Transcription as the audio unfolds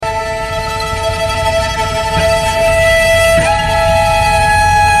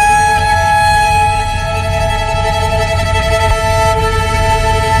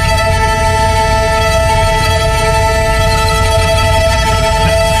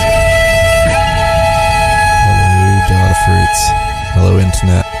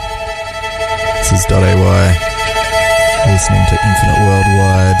Net. This is Dot.AY, listening to Infinite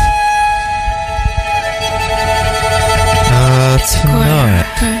Worldwide. Tonight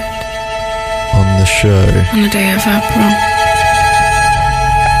on the show, on the day of April,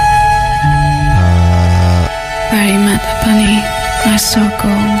 where you met the bunny, I saw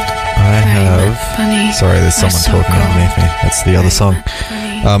gold. I have. Sorry, there's someone talking underneath me. That's the other song.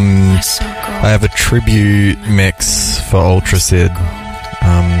 I have a tribute mix for Ultra Sid.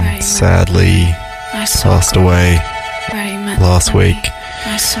 Sadly passed away last week.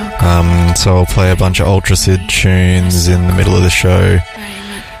 So I'll play a bunch of Ultra Sid tunes in the middle of the show.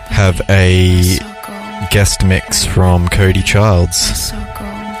 Have a guest mix from Cody Childs,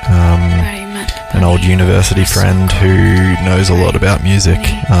 an old university friend who knows a lot about music.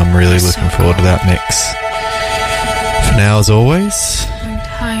 I'm really looking forward to that mix. For now, as always,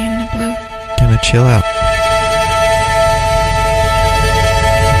 gonna chill out.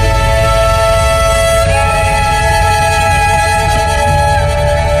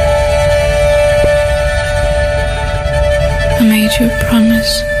 I made you a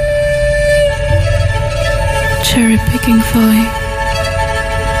promise, cherry picking fully,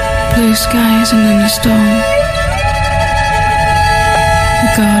 blue skies and then a storm, a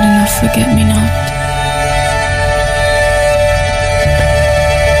garden of forget-me-not.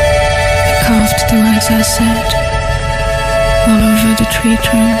 I carved the words I said all over the tree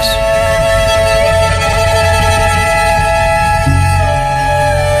trunks.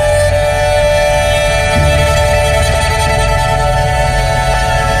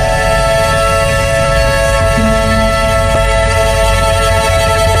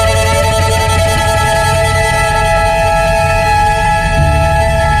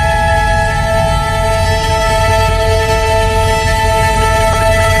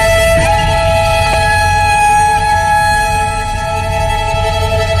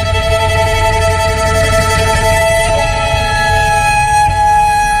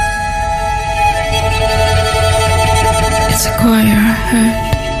 Choir I heard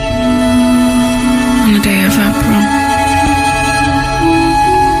on the day of April,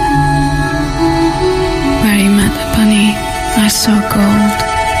 where you met the bunny, I saw gold,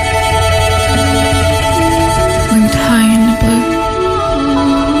 winged high in the blue.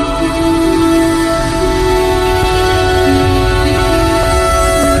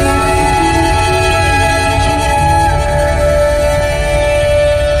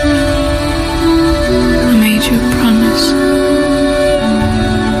 I made you a promise,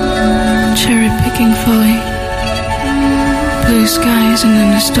 cherry-picking fully, blue skies and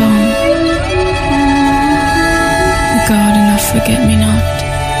then a storm, a garden of forget-me-not.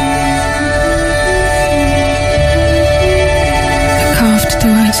 I carved the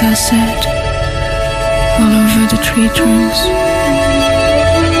words I said all over the tree trunks.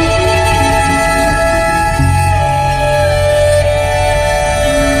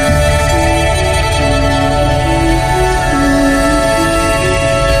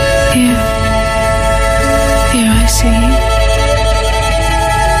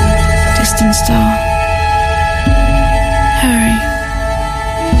 Distant star, hurry,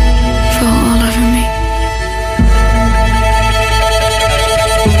 fall all over me.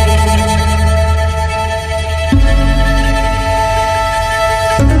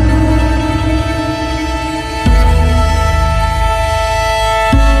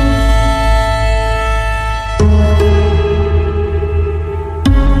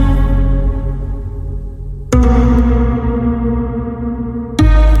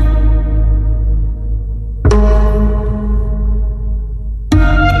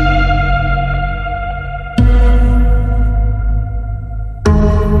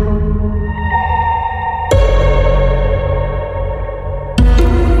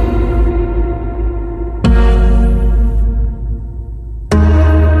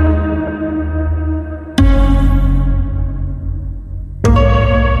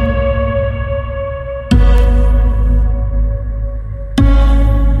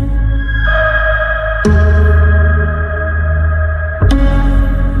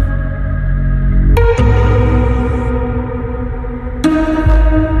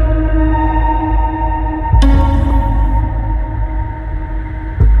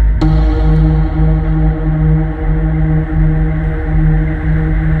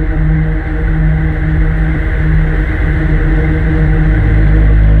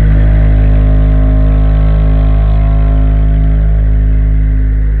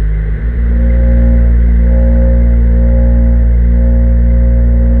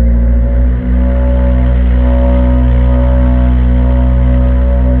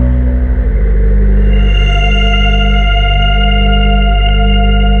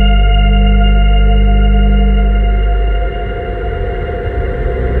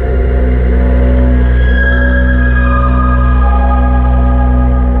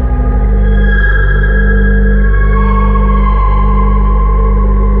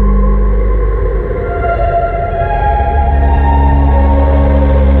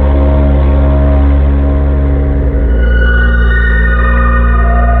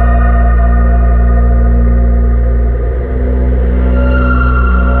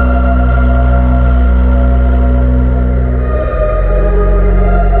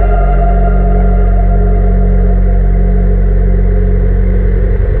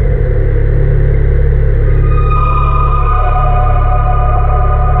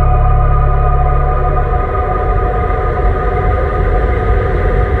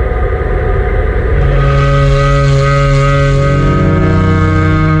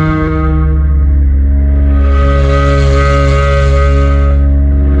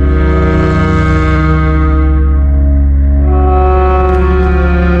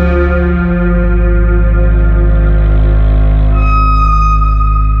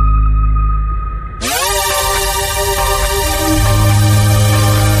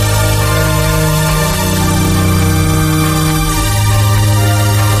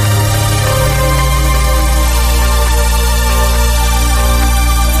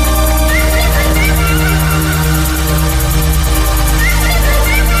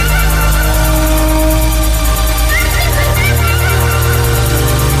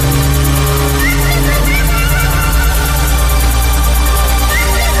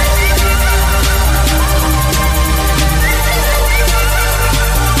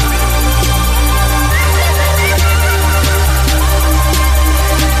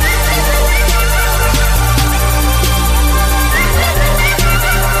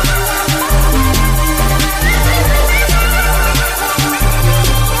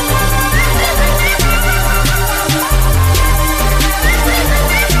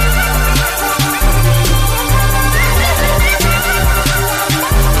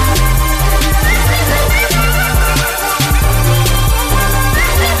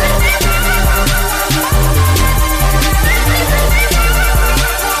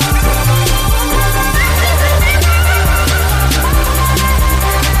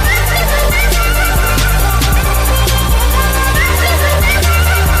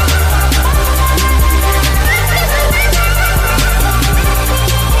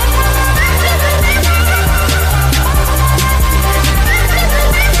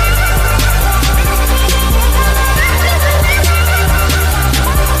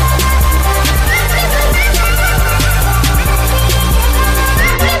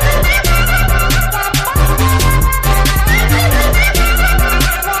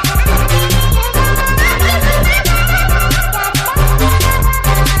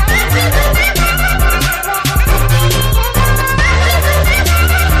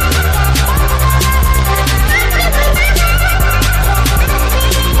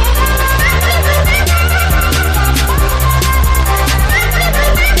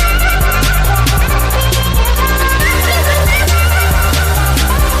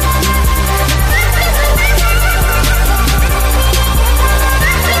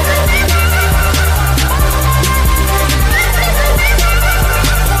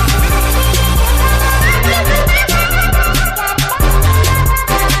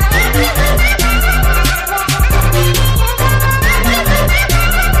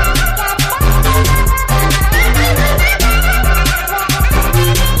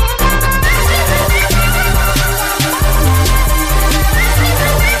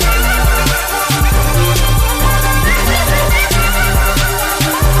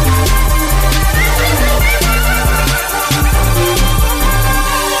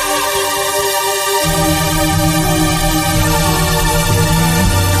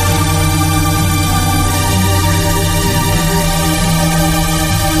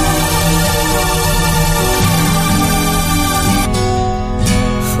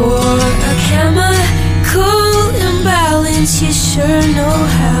 since you sure know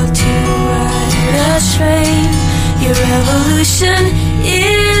how to ride a train. Your revolution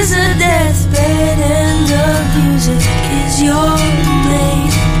is a deathbed and the music is your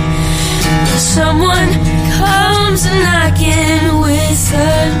blade. When someone comes knocking with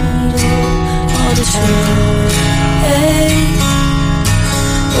a needle on a tray,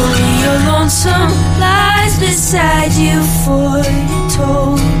 only your lonesome lies beside you, for you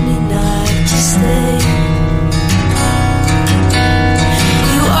told me not to stay.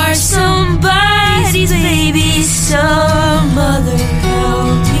 You are somebody's baby, some other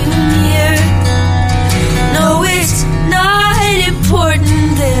held you near. No, it's not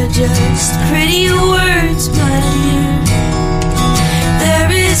important, they're just pretty words, my dear.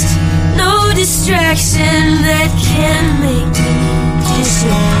 There is no distraction that can make me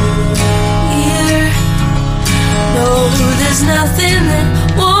disappear. No, there's nothing that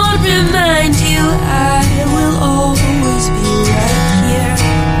won't remind you I will always be right here.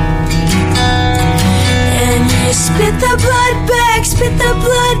 And you spit the blood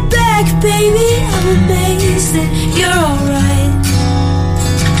back, baby. I'm amazed that you're alright.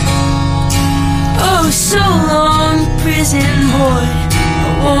 Oh, so long, prison boy,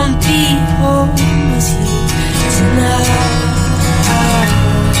 I won't be home with you tonight.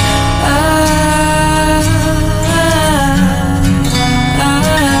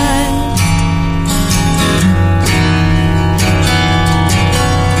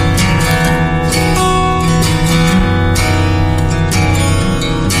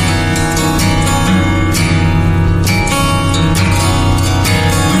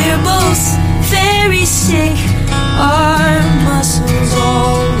 Sick, our muscles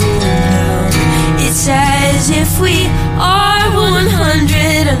all worn down. It's as if we are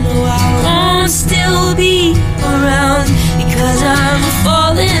 100. I know I won't still be around, because I'm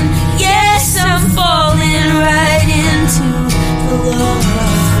falling, yes, I'm falling right into the love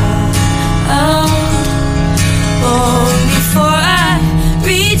I found. Oh, before I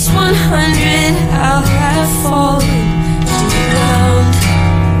reach 100, I'll have fallen to the ground.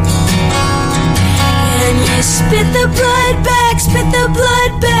 You spit the blood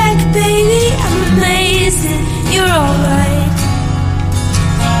back, baby. I'm amazed that you're alright.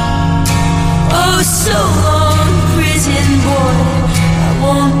 Oh, so long, prison boy, I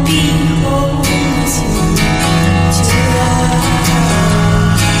won't be home with you tonight.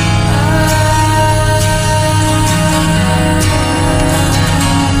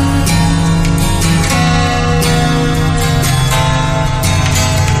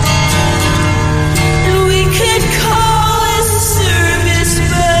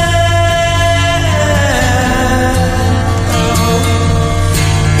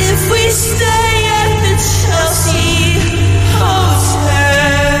 Stay at the Chelsea Hotel.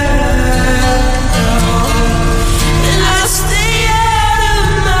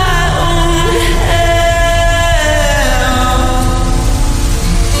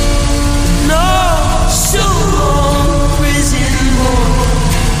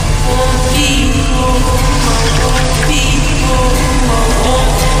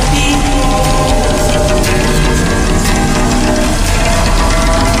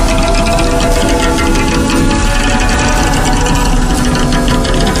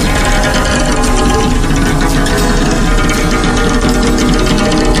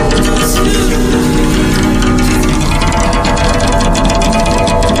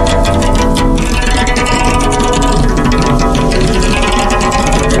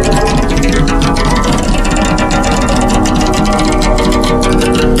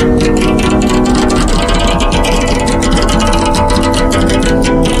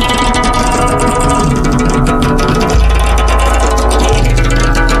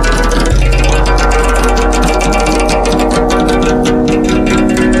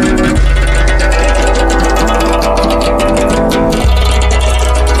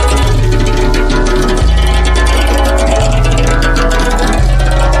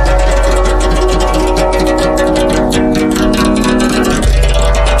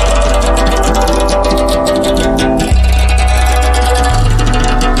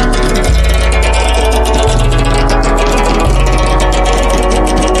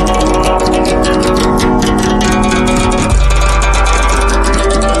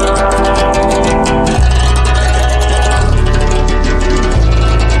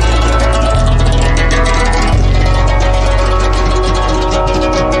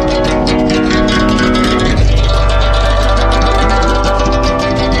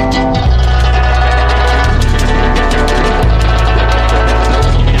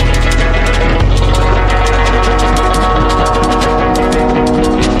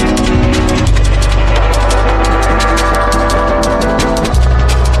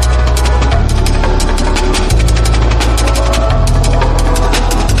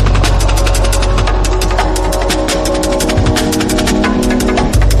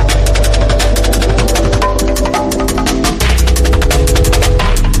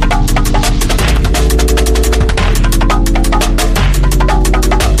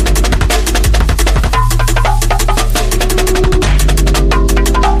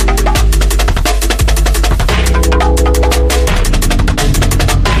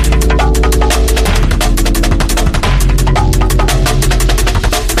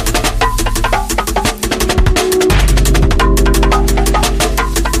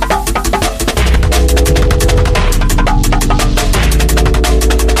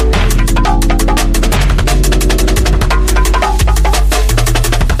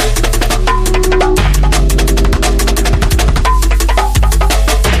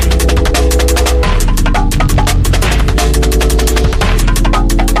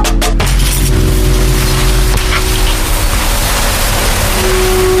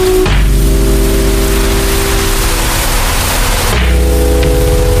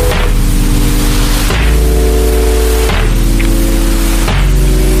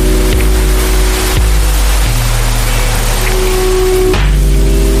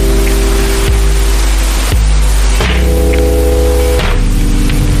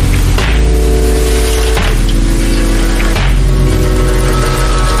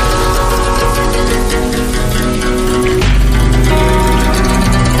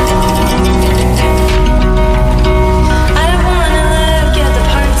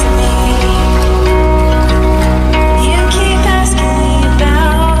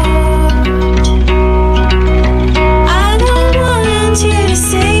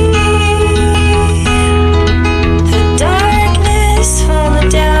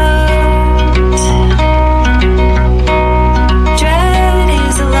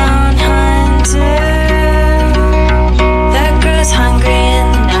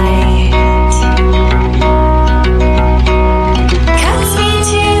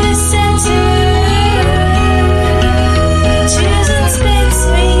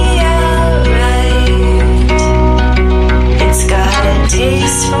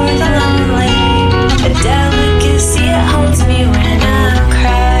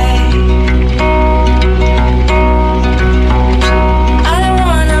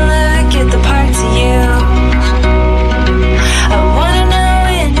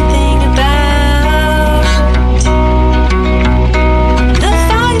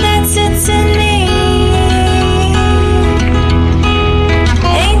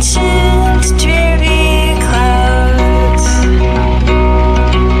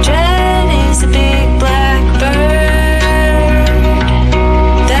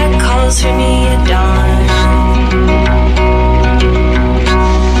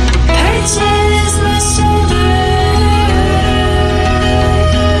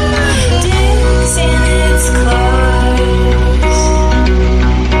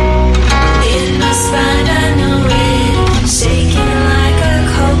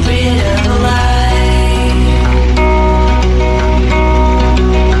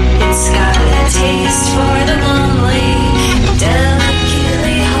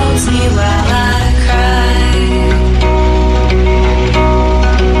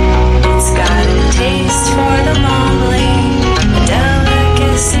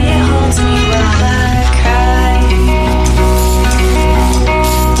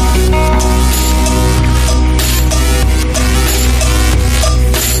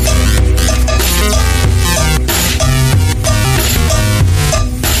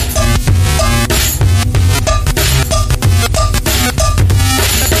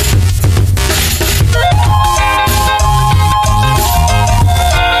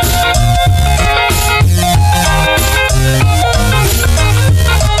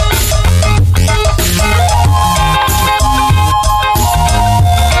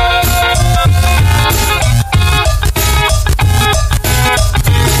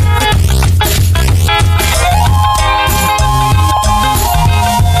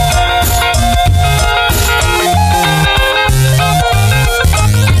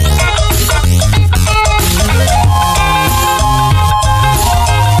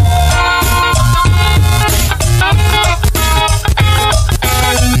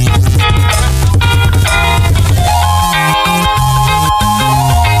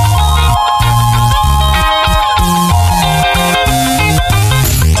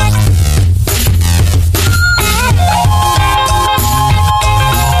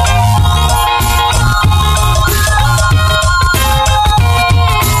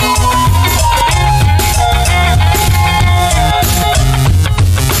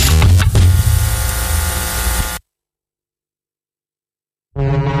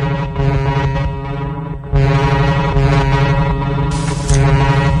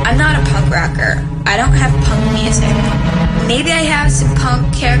 I don't have punk music. Maybe I have some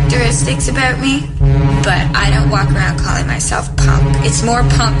punk characteristics about me, but I don't walk around calling myself punk. It's more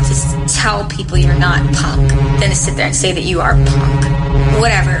punk to tell people you're not punk than to sit there and say that you are punk.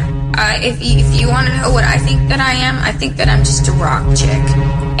 Whatever. If you want to know what I think that I am, I think that I'm just a rock chick.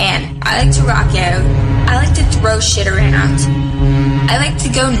 And I like to rock out. I like to throw shit around. I like to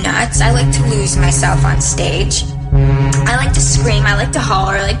go nuts. I like to lose myself on stage. I like to scream. I like to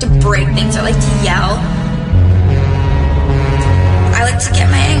holler. I like to break things. I like to yell. I like to get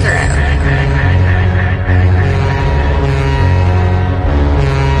my anger out.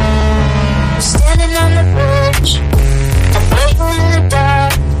 Standing on the bridge, I'm waiting in the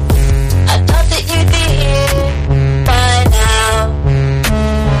dark. I thought that you'd be here by now.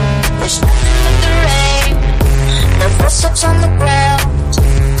 There's nothing but the rain, no footsteps on the ground.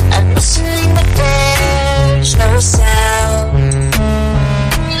 I'm listening but there's no sound.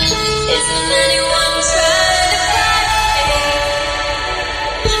 Isn't anyone trying to find me?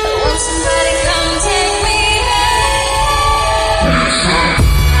 Won't somebody come take me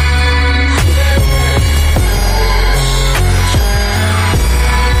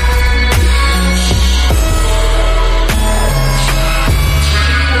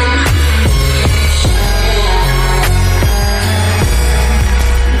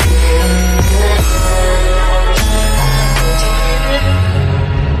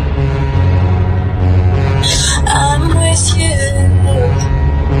I'm with you.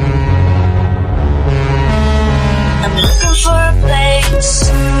 I'm looking for a place,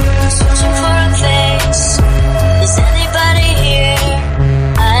 searching for a face. Is anybody here?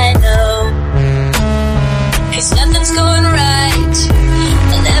 I know, 'cause nothing's going right,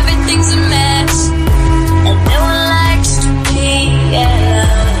 and everything's a mess, and no one likes to be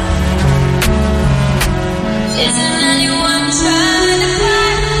alone. Isn't anyone trying to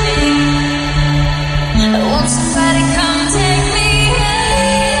find me? Won't somebody come take me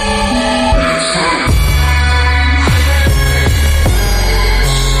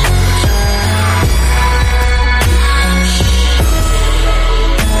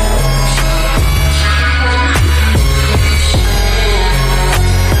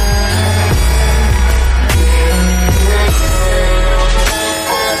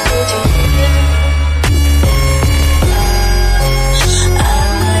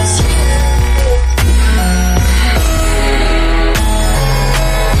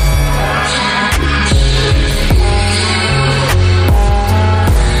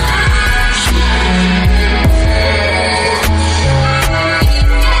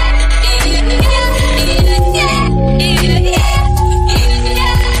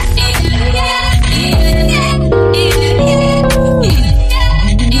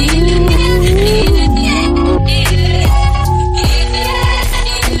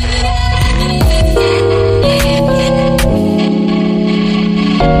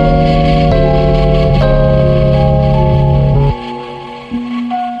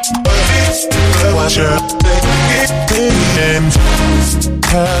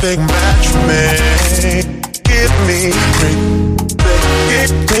perfect match for me. Give me ring,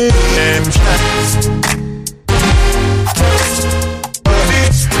 give me name.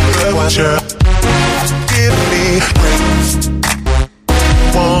 Watch her. Give me ring.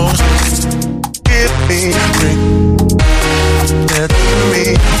 Won't give me ring. Let me.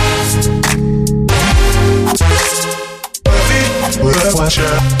 Watch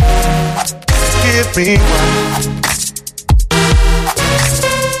her. Give me one.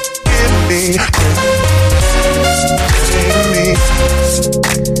 Give me ring. Give me.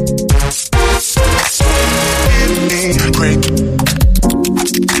 Give me ring.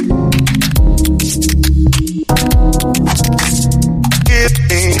 Give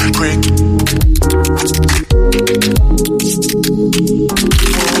me ring.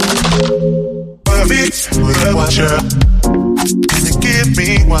 Perfect with a watcher. Give me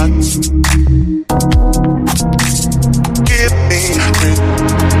one. Give me ring.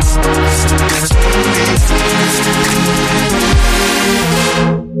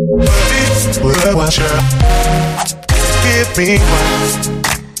 Perfect with a watcher. Give me one.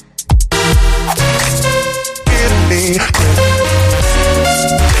 Give me ring.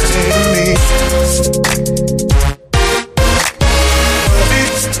 Give me.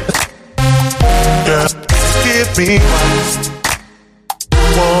 Girl, give me one.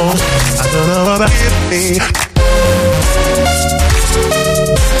 Whoa, I don't know about give me.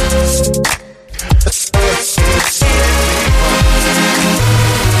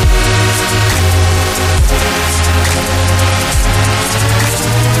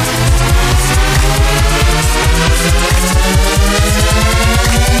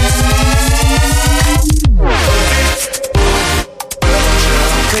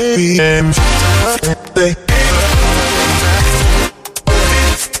 games. They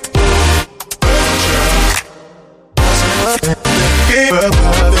gave up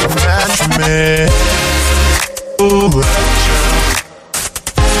how they match me. Ooh,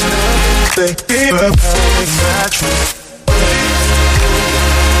 they gave up how they match me.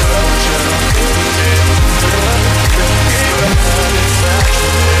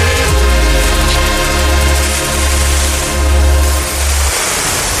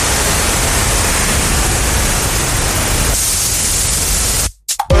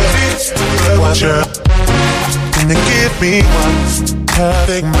 Can they give me one? How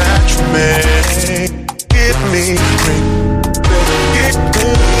they match me? Give me ring.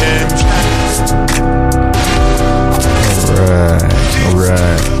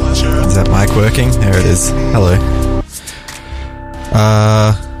 Alright. Is that mic working? There it is. Hello.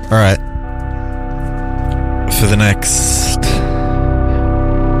 Alright. For the next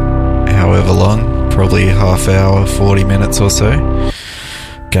however long, probably half hour, 40 minutes or so,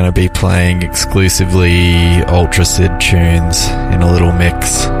 gonna be playing exclusively Ultra Sid tunes in a little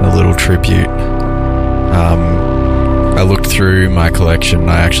mix, a little tribute. I looked through my collection.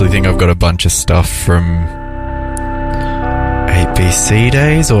 I actually think I've got a bunch of stuff from 8BC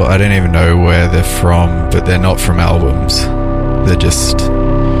days, or I don't even know where they're from, but they're not from albums. They're just,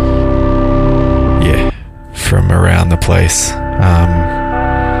 from around the place.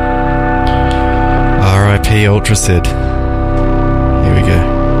 R.I.P. Ultra Sid. Here we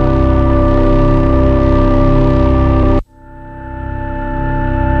go.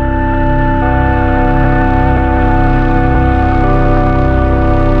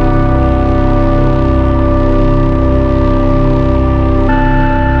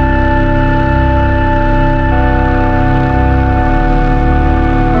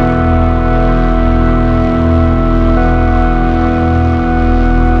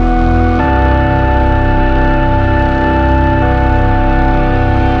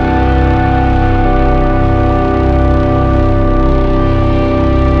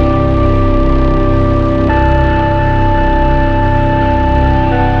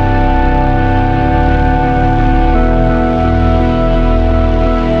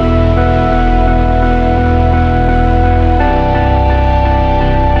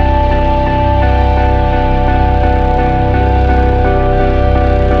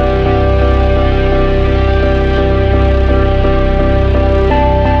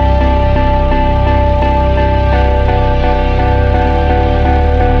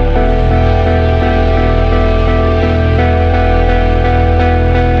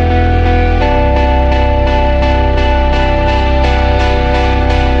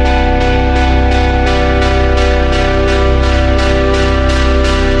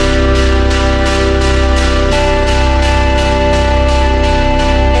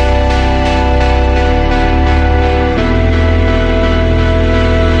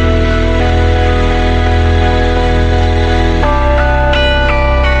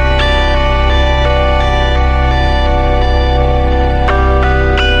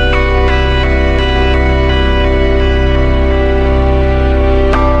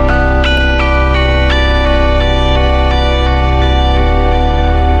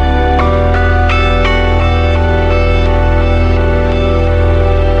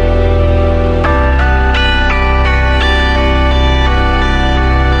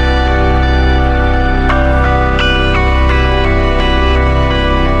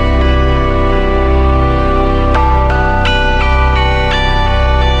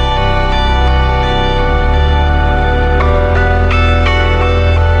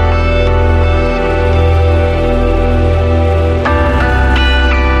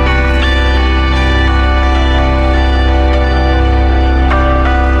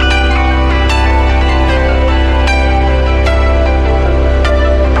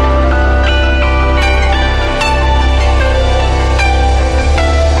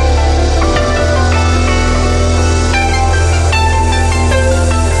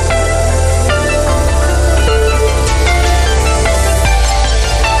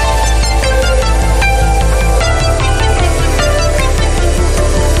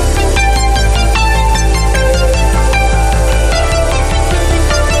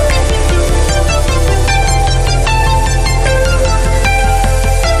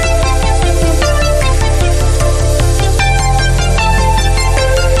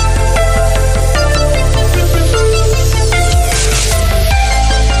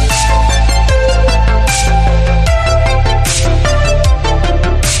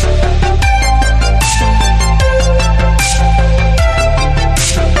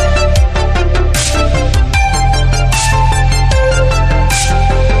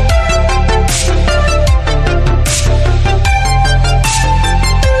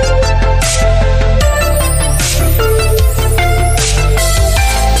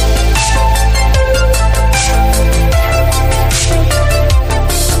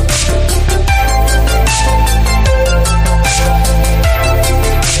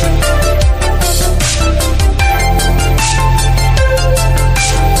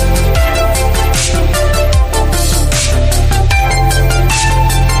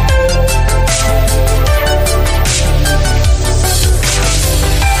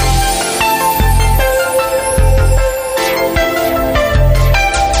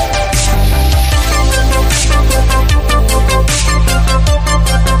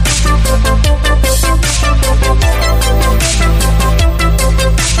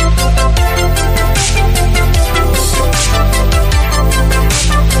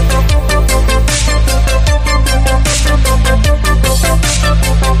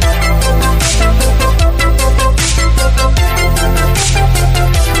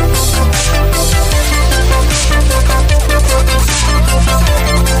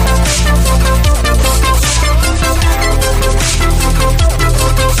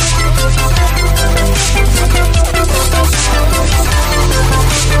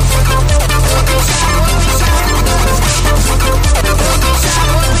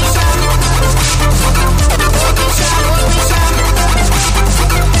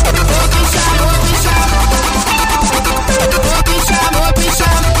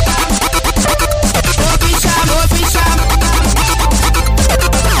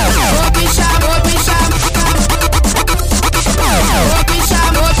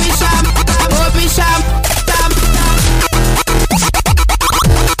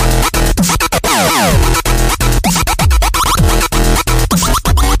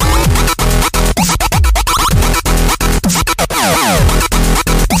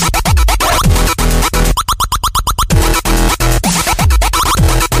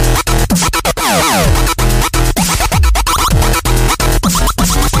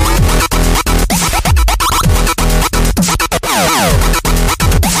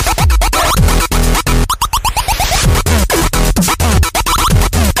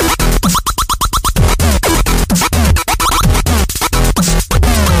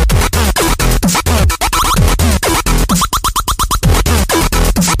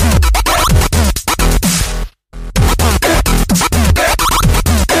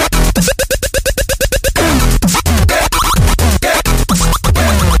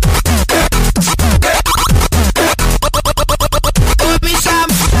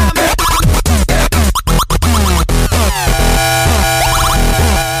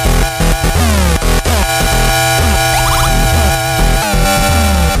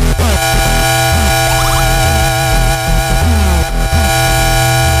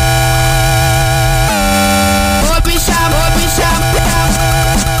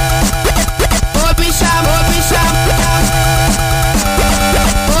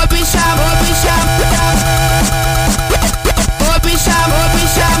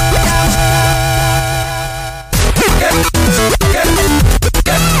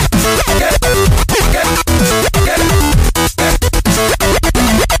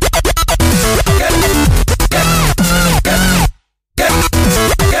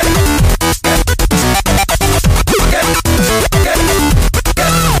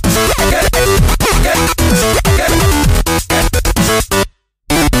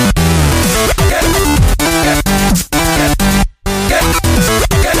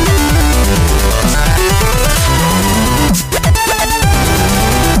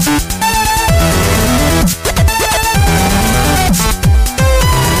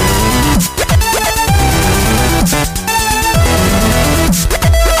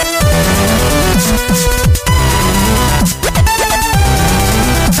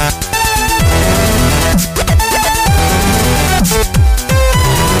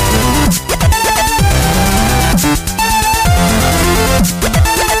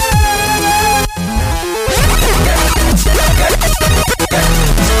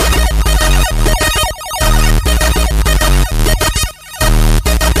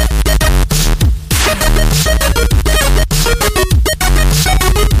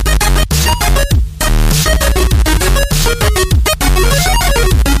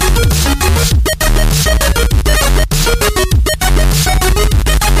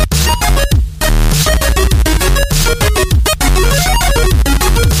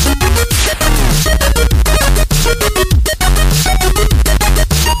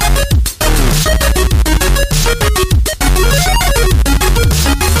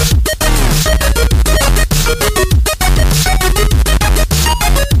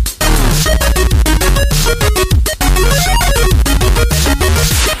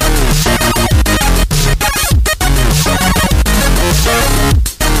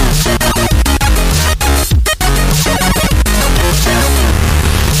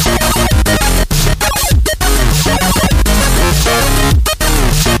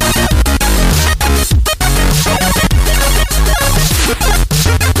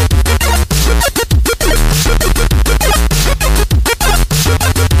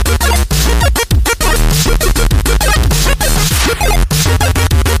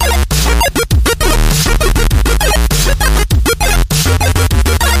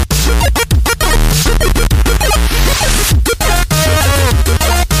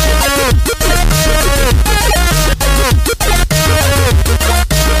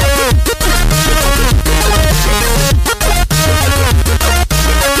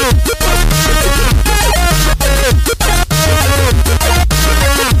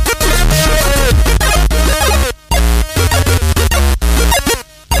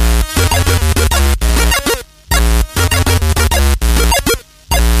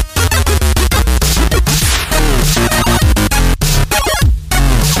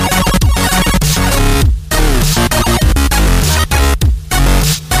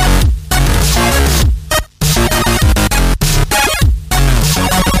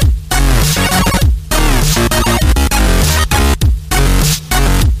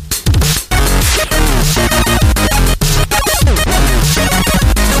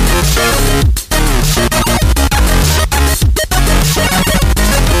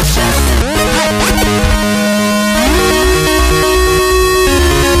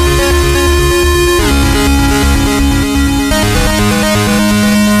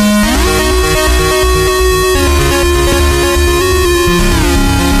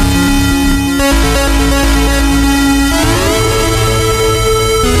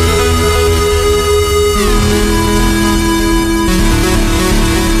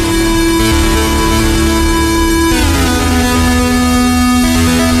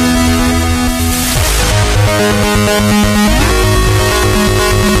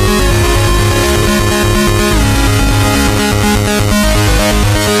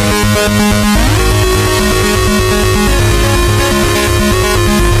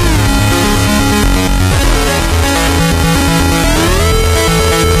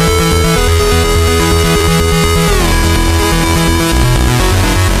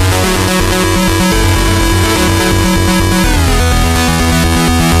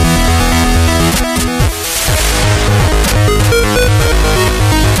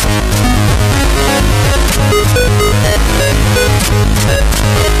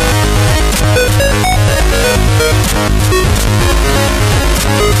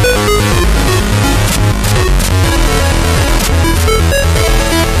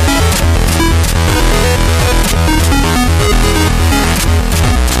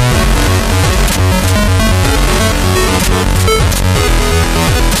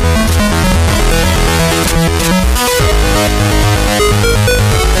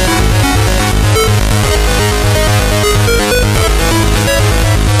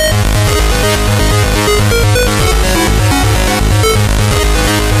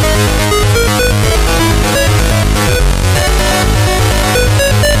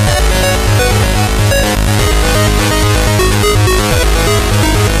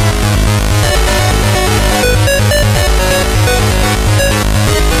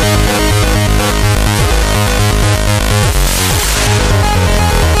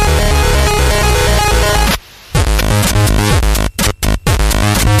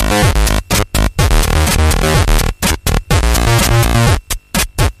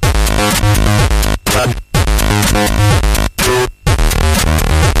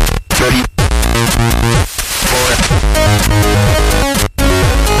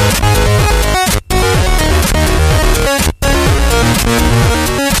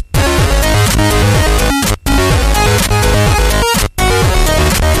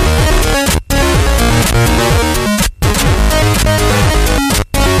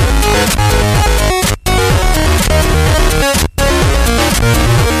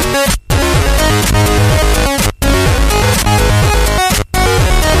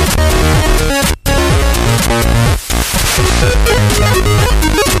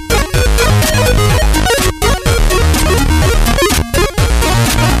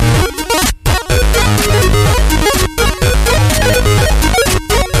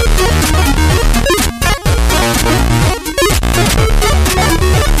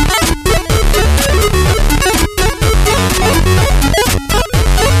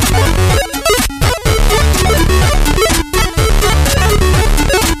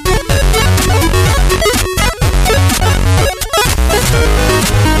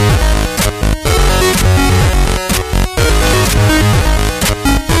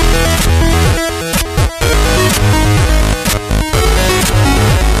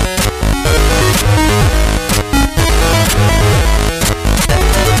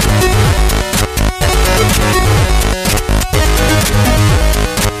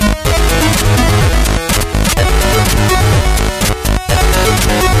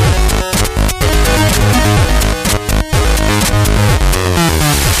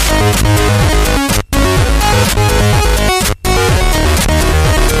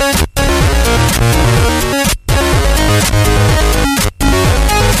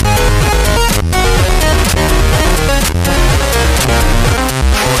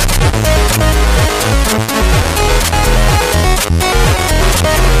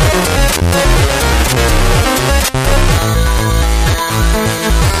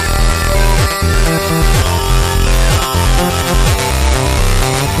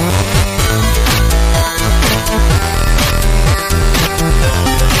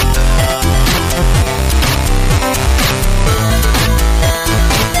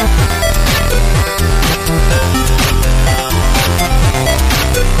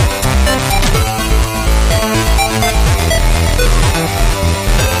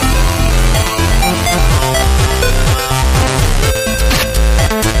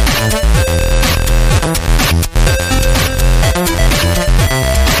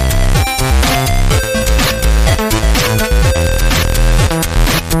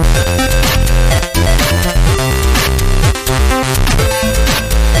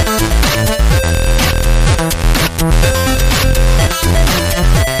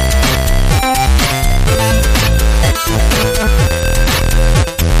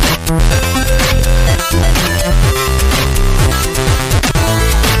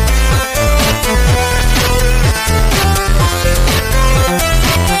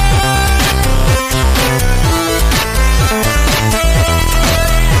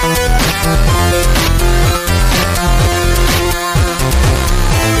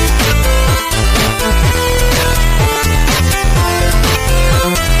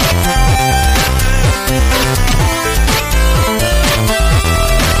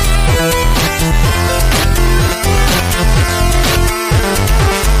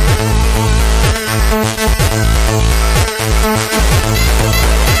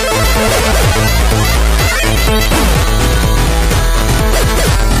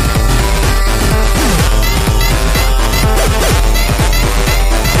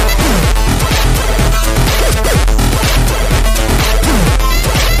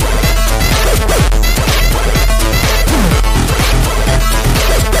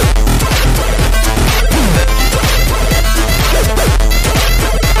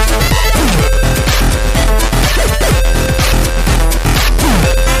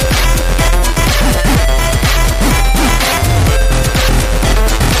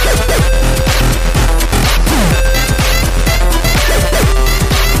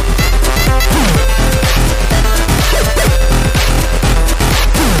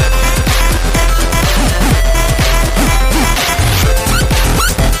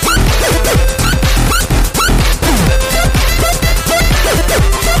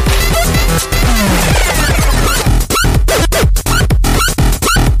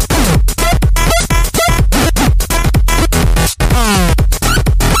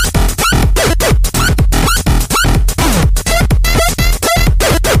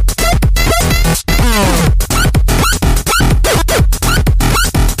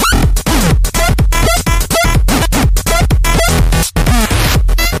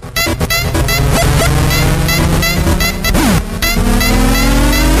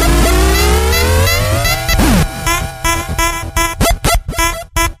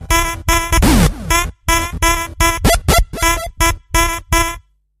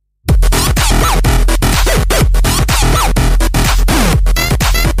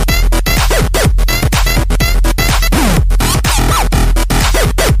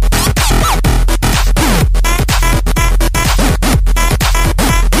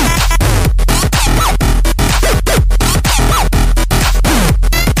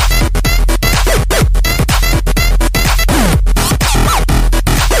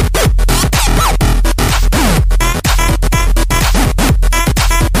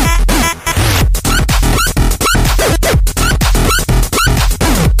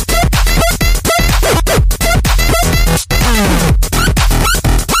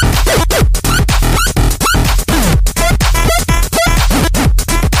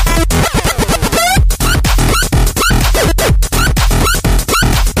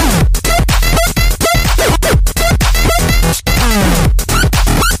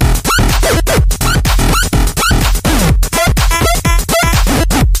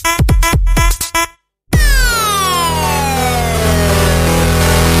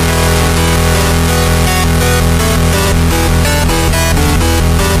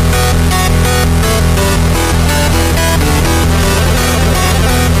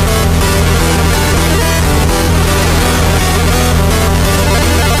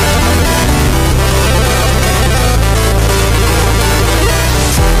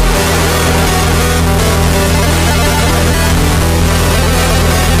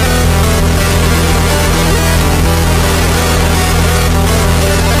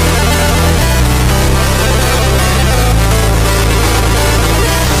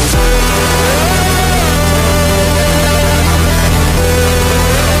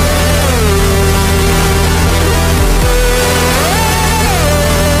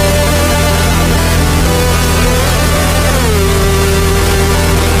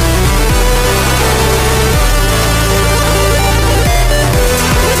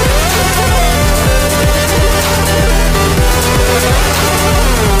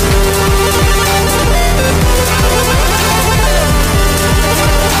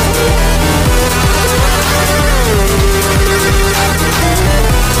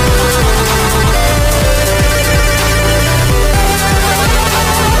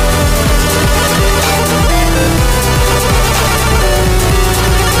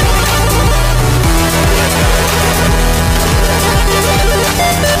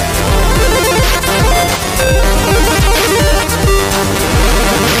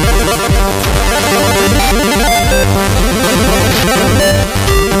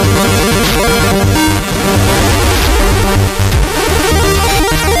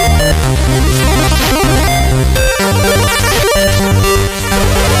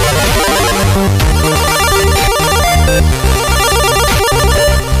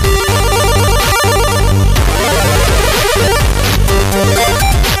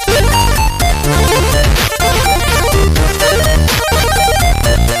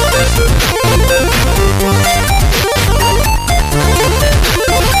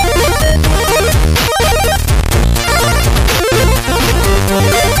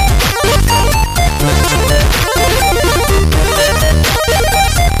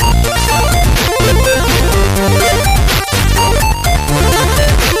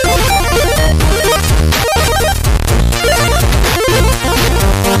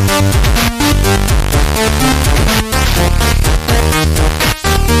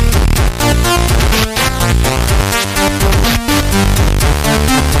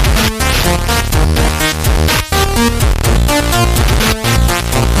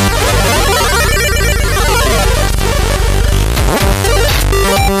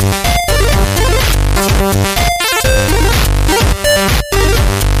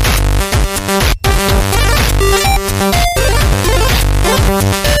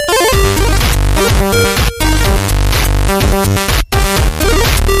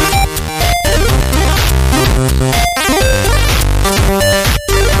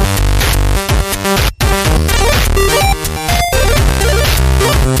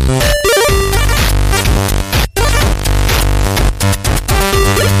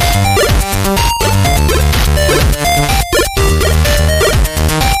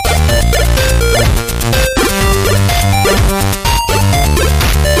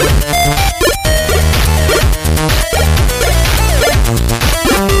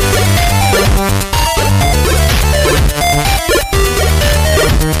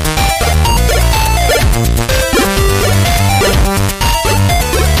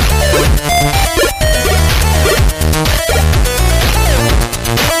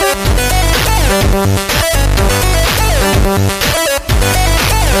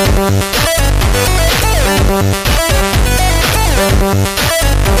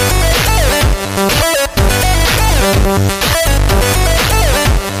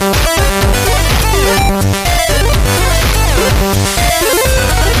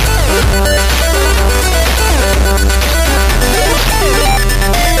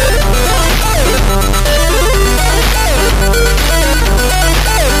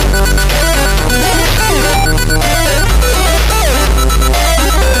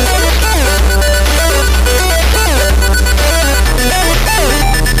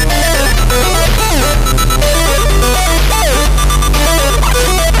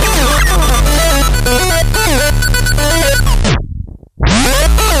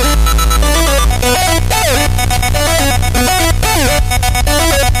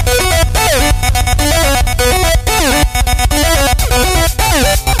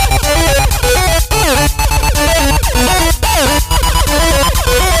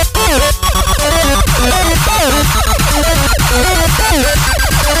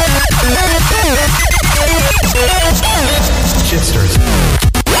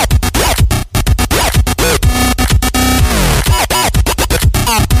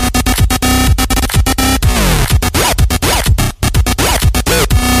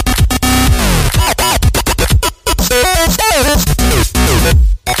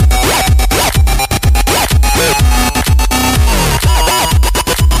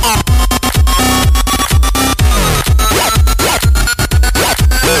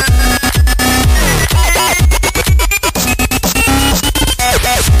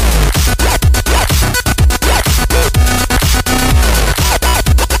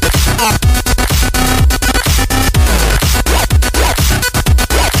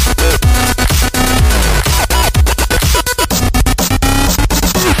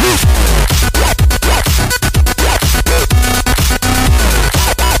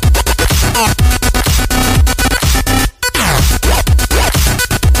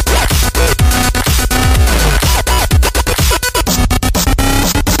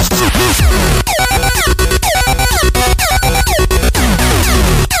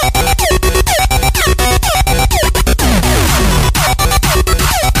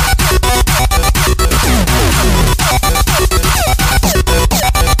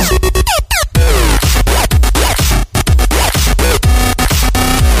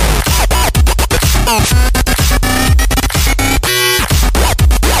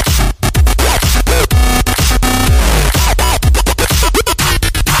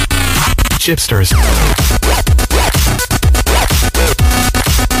 Chipsters.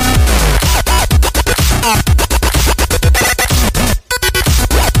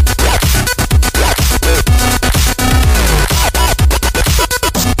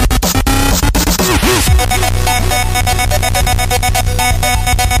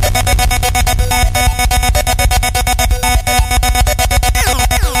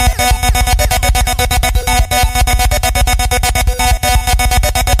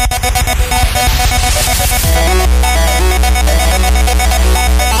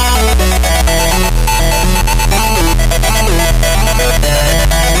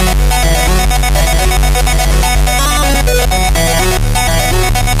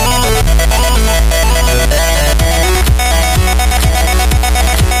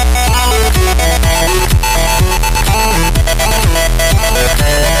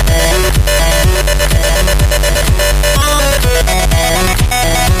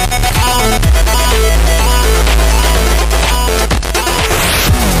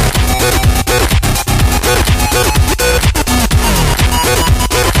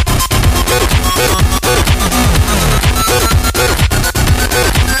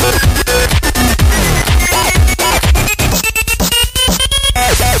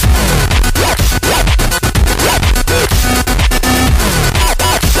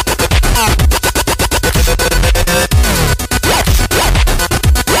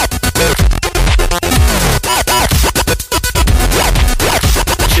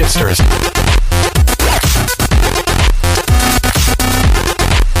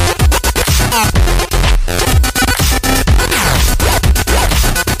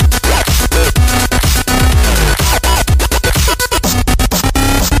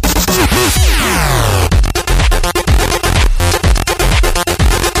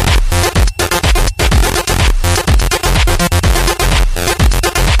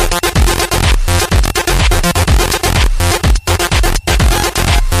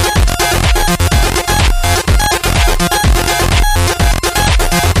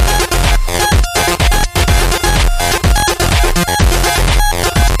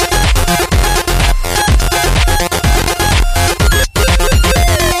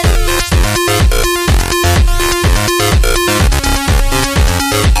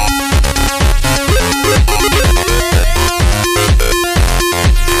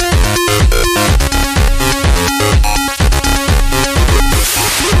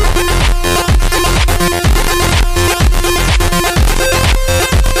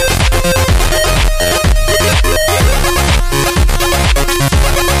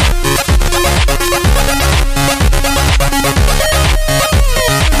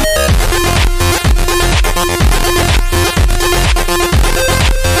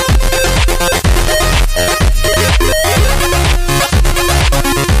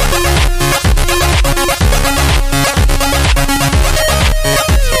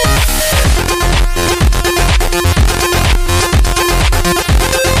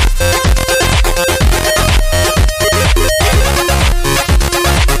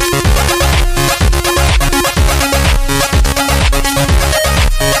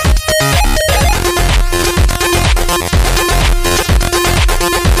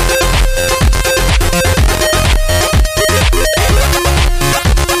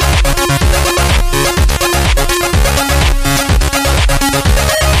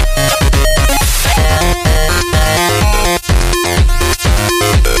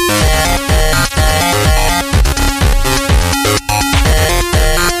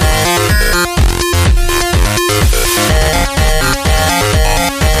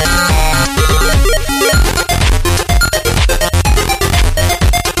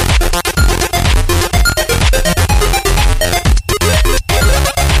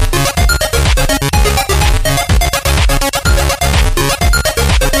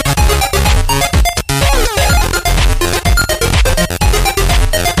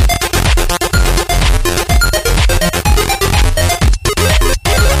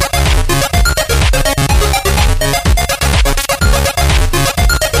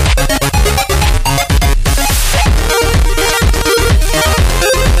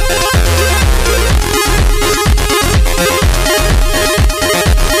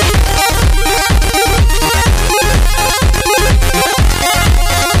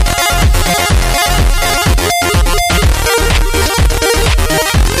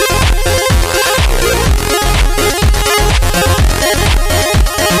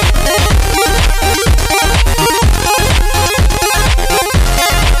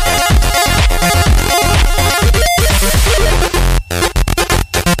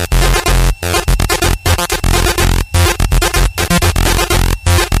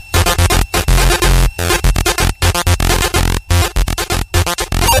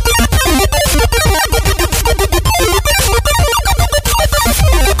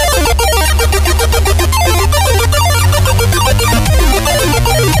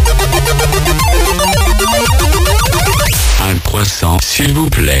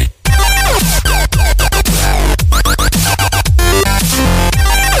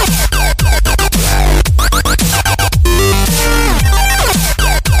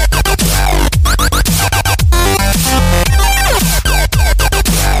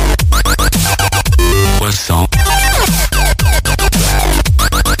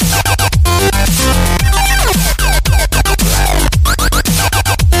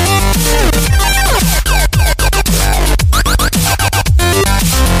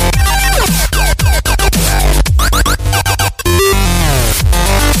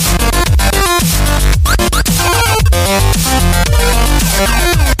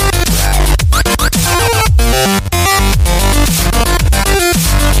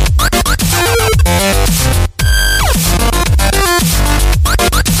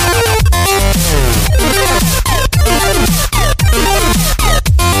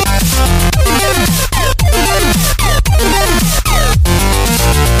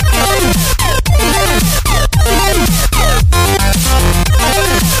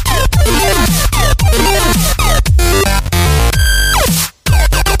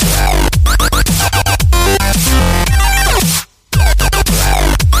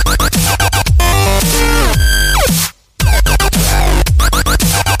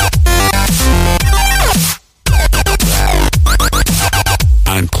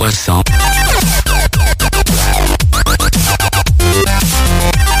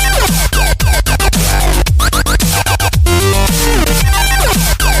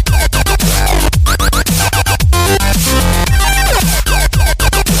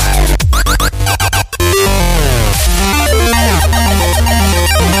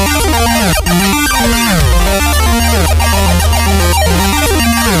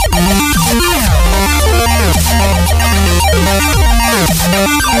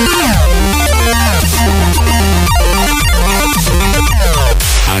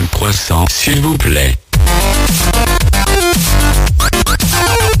 croissant, s'il vous plaît.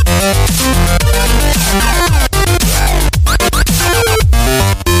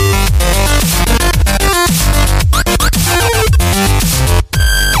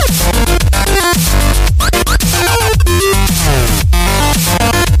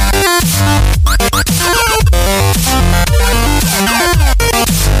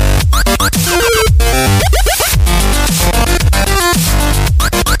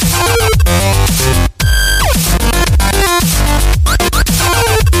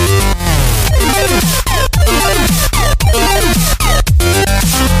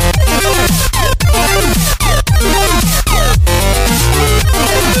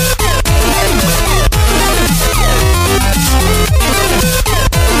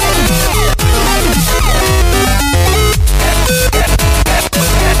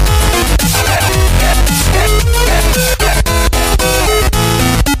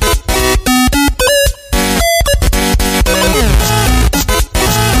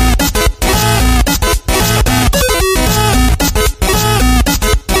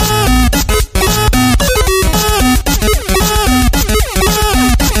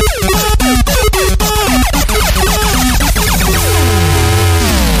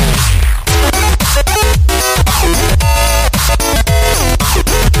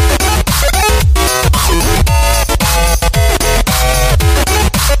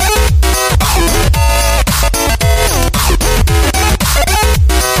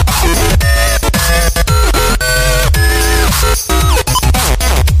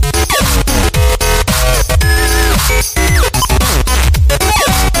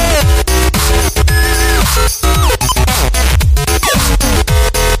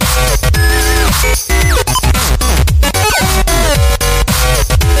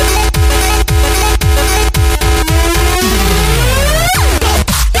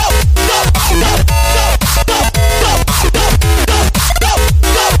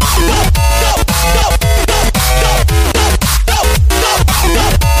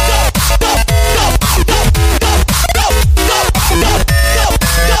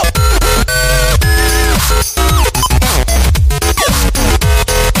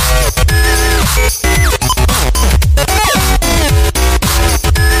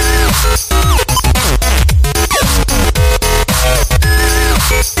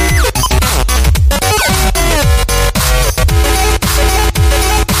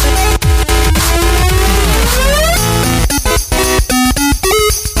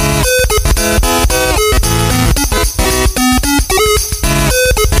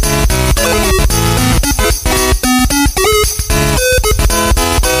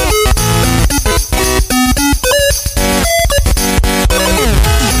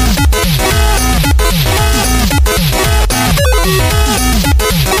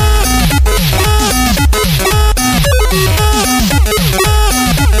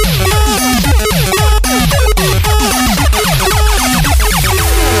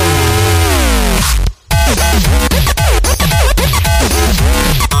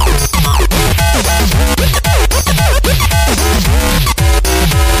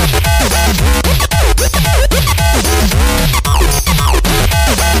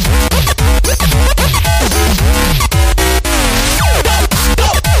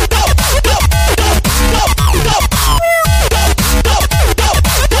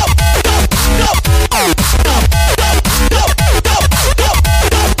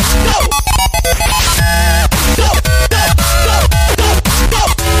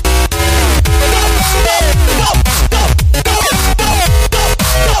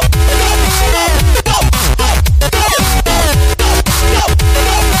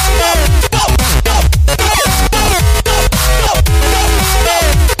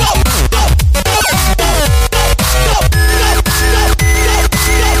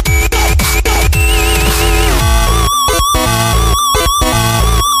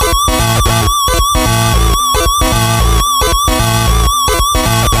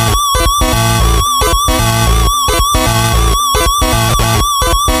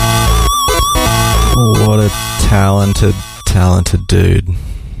 talented dude.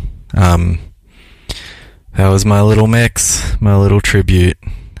 That was my little mix, my little tribute.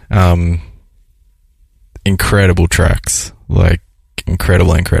 Incredible tracks, like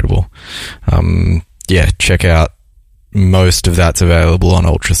incredible. Yeah, check out. Most of that's available on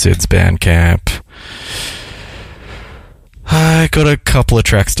Ultra Sid's Bandcamp. I got a couple of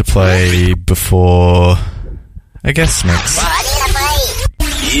tracks to play before, I guess, mix.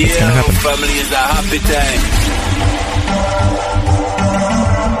 What's gonna happen? Family is a happy time.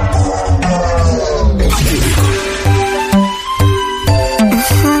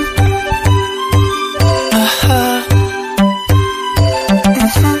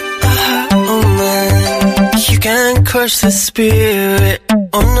 curse the spirit.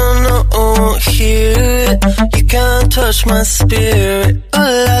 Oh no, no, I won't hear it. You can't touch my spirit. Oh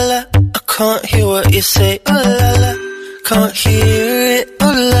la la, I can't hear what you say. Oh la la, can't hear it.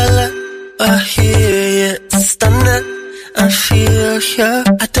 Oh la la, I hear you. Stunner, I feel ya.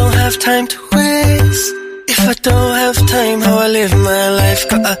 I don't have time to waste. If I don't have time, how I live my life.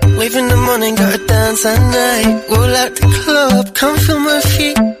 Gotta wave in the morning, gotta dance at night. Roll out the club, come feel my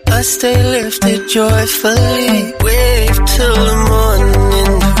feet. I stay lifted joyfully. Wave till the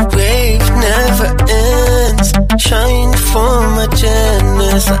morning, the wave never ends. Shine for my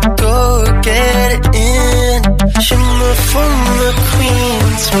genius, I go get it in. Shimmer for my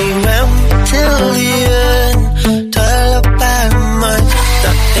queens, we ramp till the end. Dial up by mine,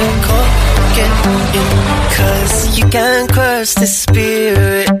 that they can't get in. Cause you can't curse the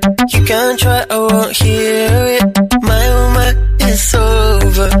spirit. You can't try, I won't hear it. My oh my, it's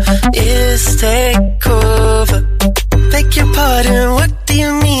over. It's take over. Beg your pardon, what do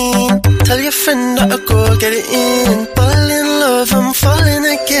you mean? Tell your friend that I'll go get it in. Fall in love, I'm falling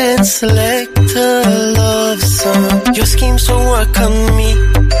again. Select a love song. Your schemes don't work on me.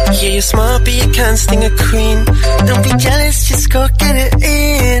 Yeah, you're smart, but you can't sting a queen. Don't be jealous, just go get it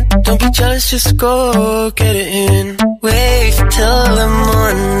in. Don't be jealous, just go get it in. Wave till the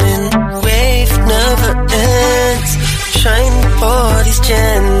morning, wave never ends. Shine for these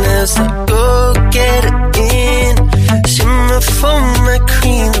channels, go get it in. Shimmer for my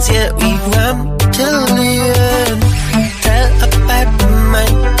queens, yeah, we ramp till the end. Tell a bad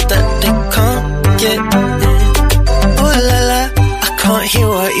mind that they can't get in. Oh la la, I can't hear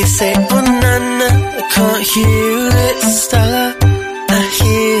what you say. Oh na na, I can't hear it. Stella, I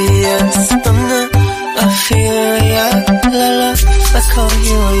hear ya. Stunner, I feel ya. La la, I can't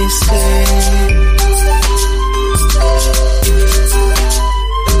hear what you say.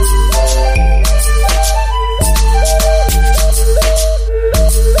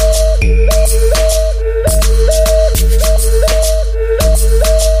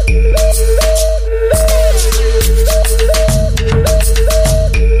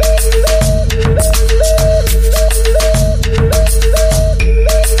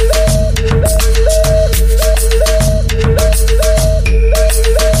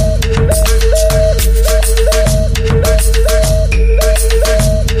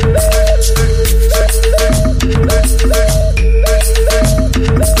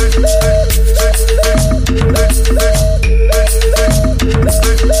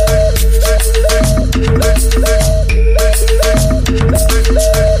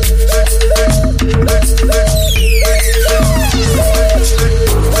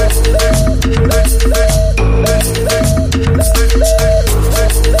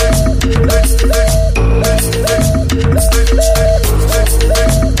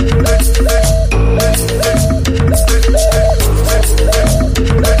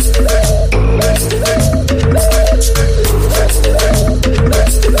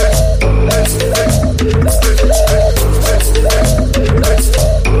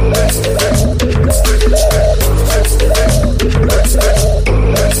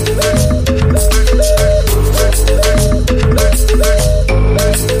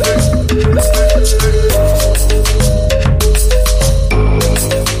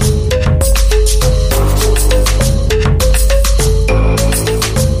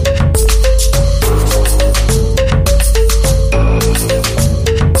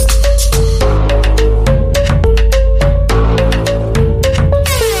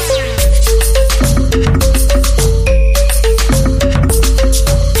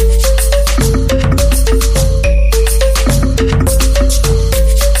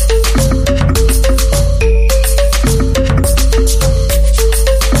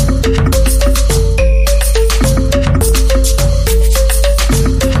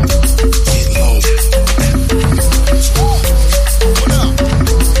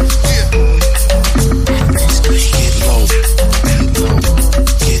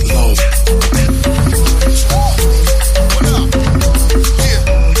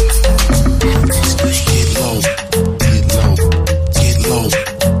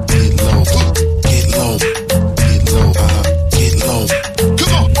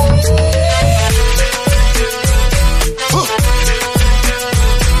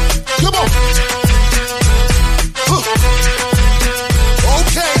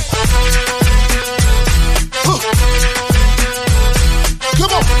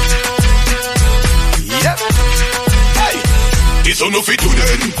 So no fit to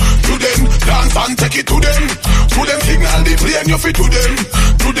them, dance and take it to them signal the plane, you fit to them,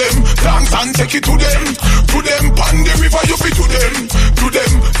 dance and take it to them, pan the river, you fit to them,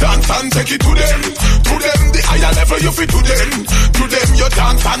 dance and take it to them. To them, the higher level you fit to them. To them, you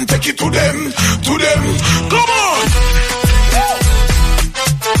dance and take it to them. To them, come on.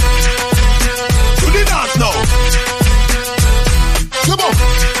 To the dance now. Come on.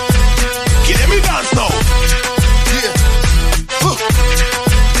 Give them a dance now. Yeah.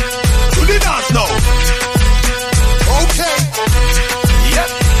 To the dance now. Okay. Yep.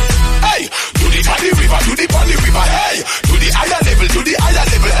 Hey. To the body river, to the body river. Hey. To the higher level, to the higher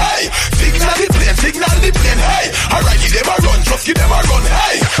level. Hey. Signal the plane. Hey. Alright, give them a run, just give them a run.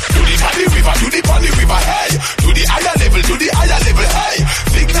 Hey. To the body river, to the body river. Hey. To the higher level, to the higher level. Hey.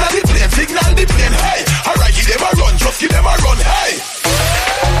 Signal the plane. Hey. Alright, give them a run, just give them a run. Hey.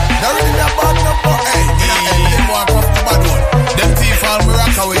 They're really a bad number, hey. They walk off the bad one. Them thief all we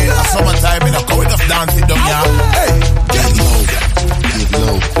rock away. A summertime in a go with us dance it down, yeah. Hey, get low, get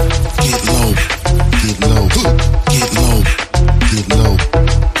low, get low, get low, get low, get low.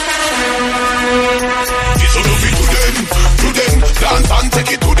 It's all of it to them, dance and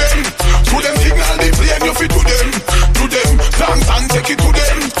take it to them. To them, signal the plane, you fit to them. To them, dance and take it to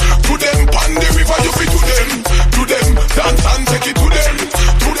them. To them, pan the river, you fit to them. To them, dance and take it to them.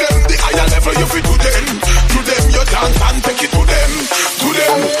 To them, the higher level, you fit to them. To them, you dance and take it to them. To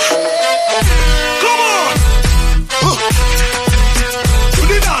them, come on. To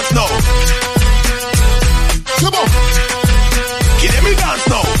the dance now. Come on. Give them a dance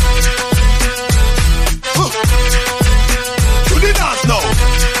now. To the dance now.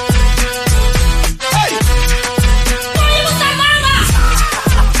 Hey.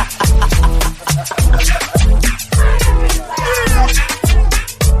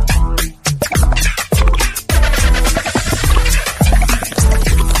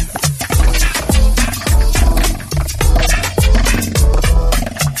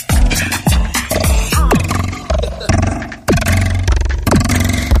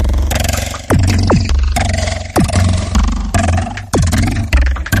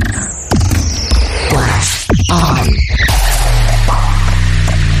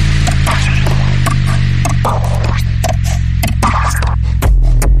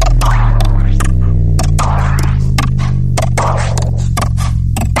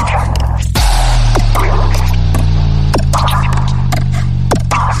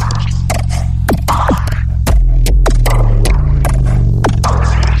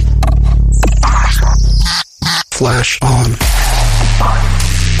 Flash on.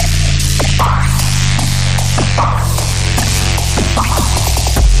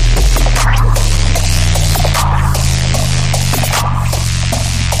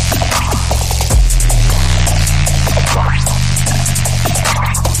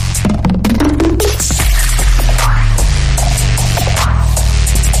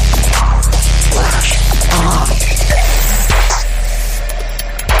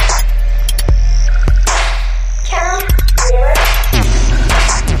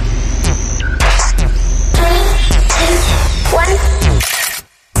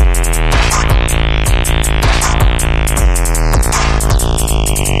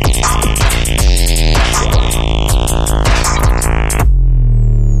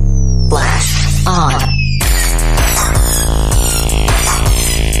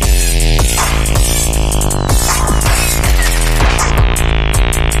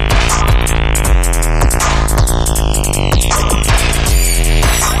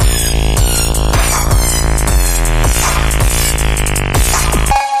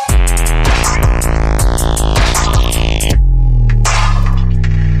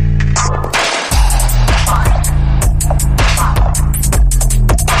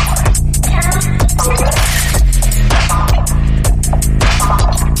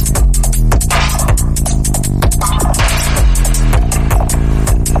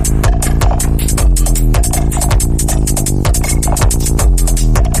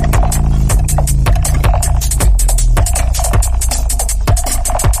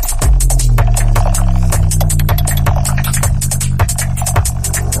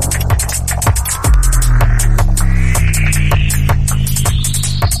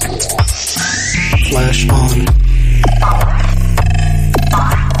 Flash on.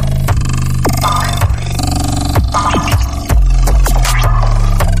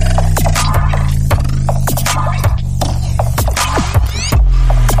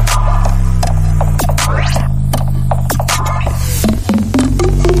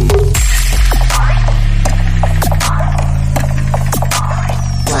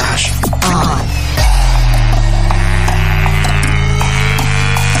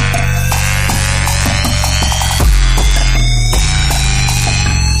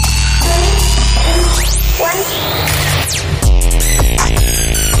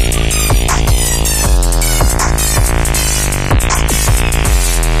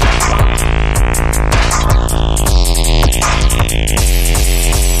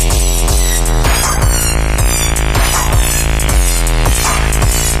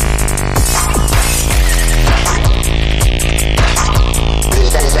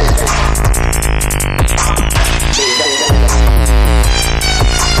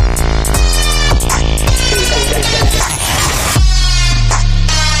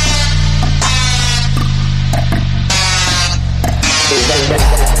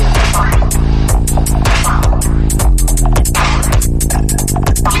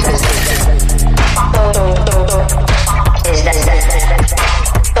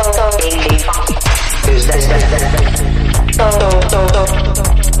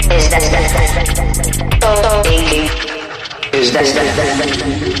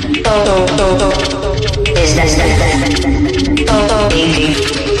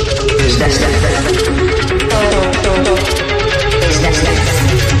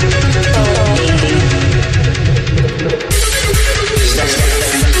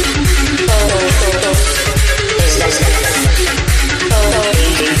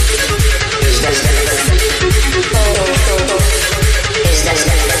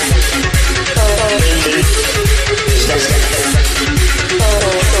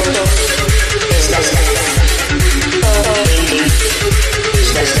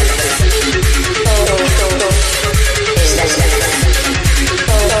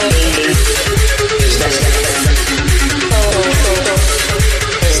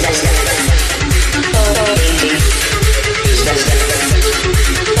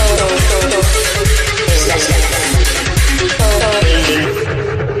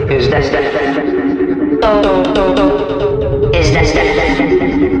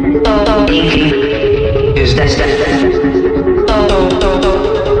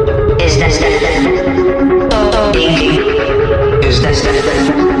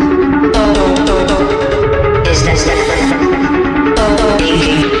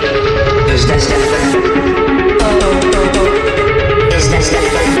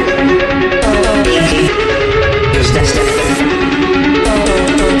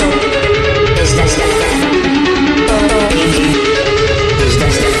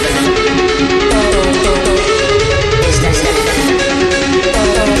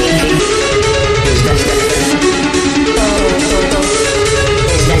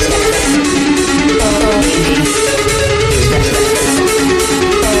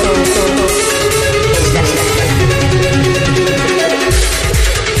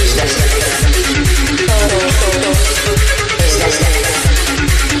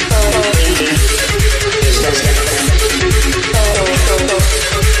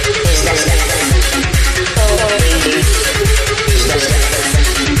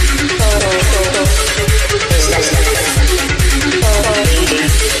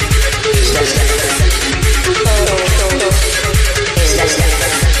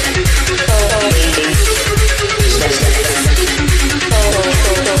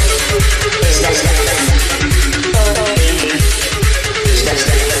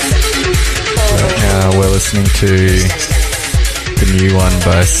 To the new one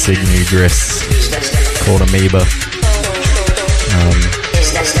by Signe Gress called Amoeba.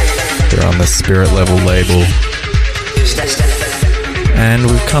 They're on the Spirit Level label. And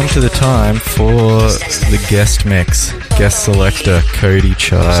we've come to the time for the guest mix. Guest selector Cody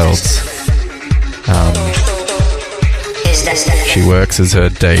Childs. She works as her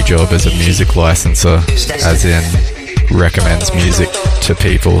day job as a music licenser, as in recommends music to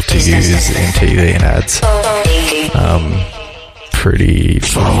people to use in TV and ads. Pretty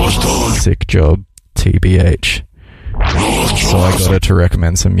sick job, TBH. So I got her to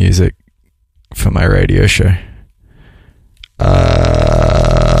recommend some music for my radio show.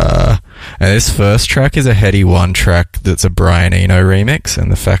 And this first track is a Heady One track that's a Brian Eno remix,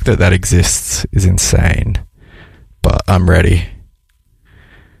 and the fact that that exists is insane. But I'm ready.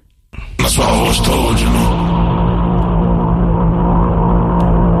 That's what I was told, you know.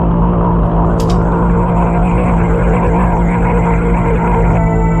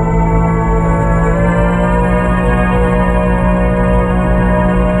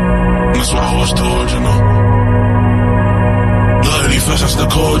 That's what I was told, you know. Loyalty first, that's the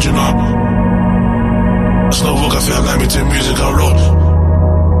code, you know. That's no work, I feel like me to music I wrote.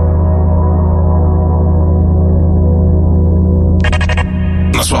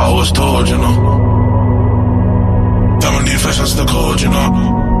 That's what I was told, you know. Family flesh, that's the code, you know.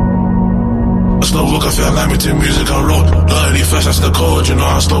 That's no work, I feel like me to music I wrote. Loyalty first, that's the code, you know.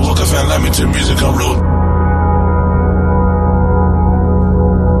 That's no work, I feel like me to music I wrote.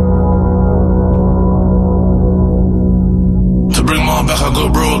 Back I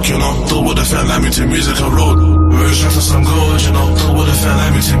got broke, you know. Thought what the fan like me to music I wrote. Very shots for some gold, you know. Thought what the fan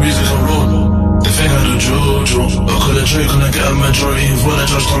like me to music I wrote. They think I do juju, but couldn't trade, couldn't get a majority. When the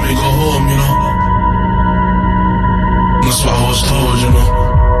judge told me go home, you know. That's what I was told, you know.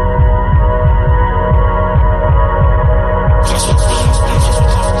 That's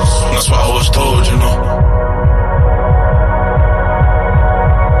what I was told, you know.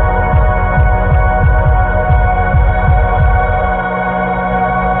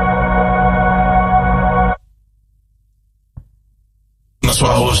 That's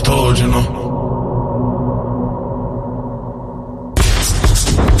what I was told, you know.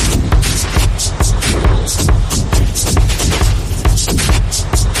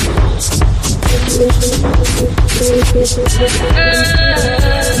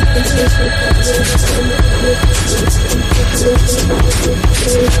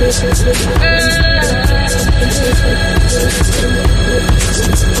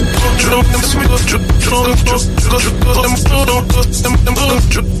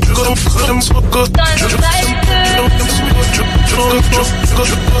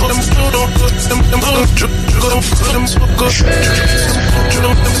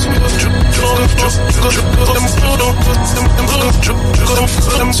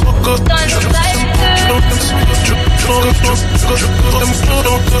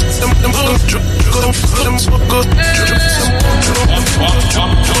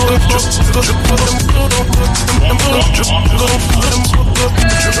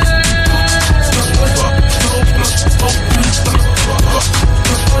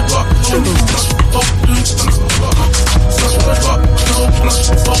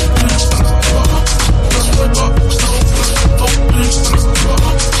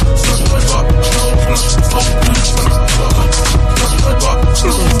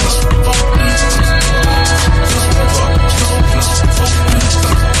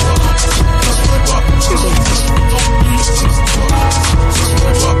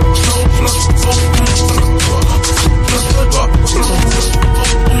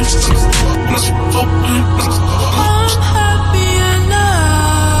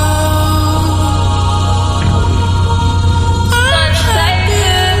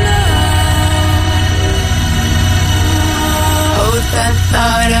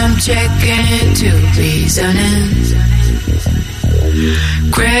 checking to reasoning.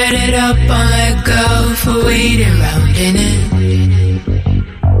 Credit up on let go for waiting round in it.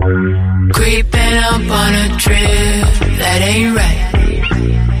 Creeping up on a trip that ain't right.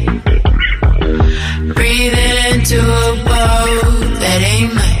 Breathing into a boat that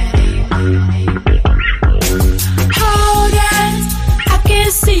ain't mine. Hold on, I can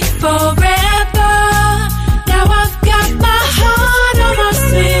see forever. Now I've got my heart on my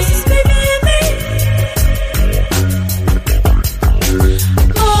sleeve.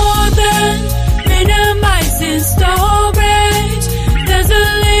 More than minimizing storage. There's a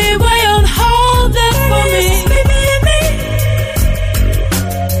leeway on hold there for me.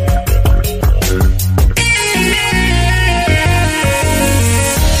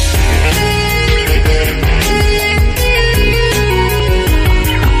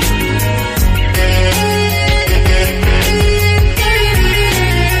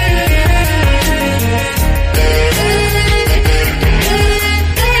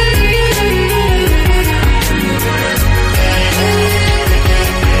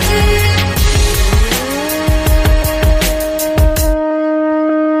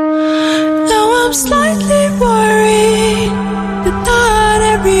 I'm slightly worried that not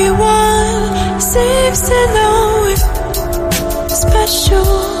everyone seems to know it's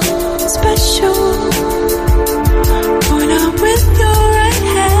special, special. When I'm with your right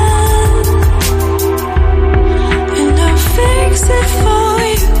hand, and I'll fix it for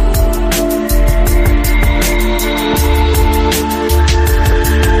you.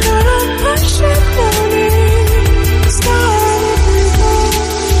 Not a pressure morning, start everyone.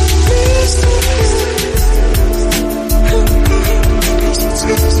 Please don't.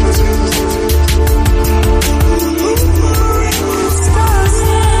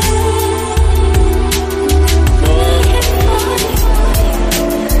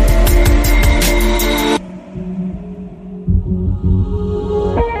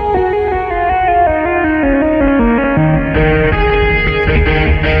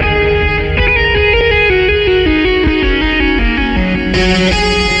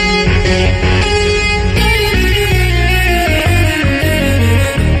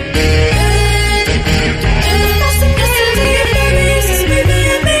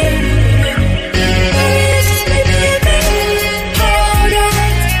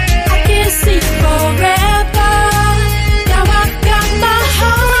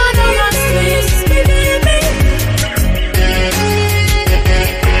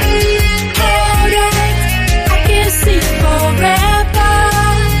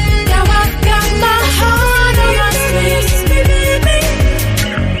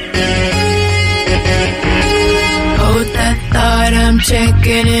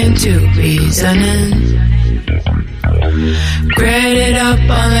 Checking into reasoning. Credit up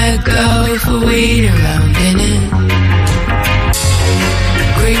on let go for waiting around in it.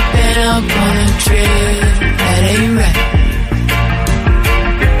 Creeping up on a trip that ain't right.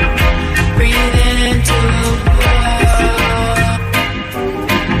 Breathing into a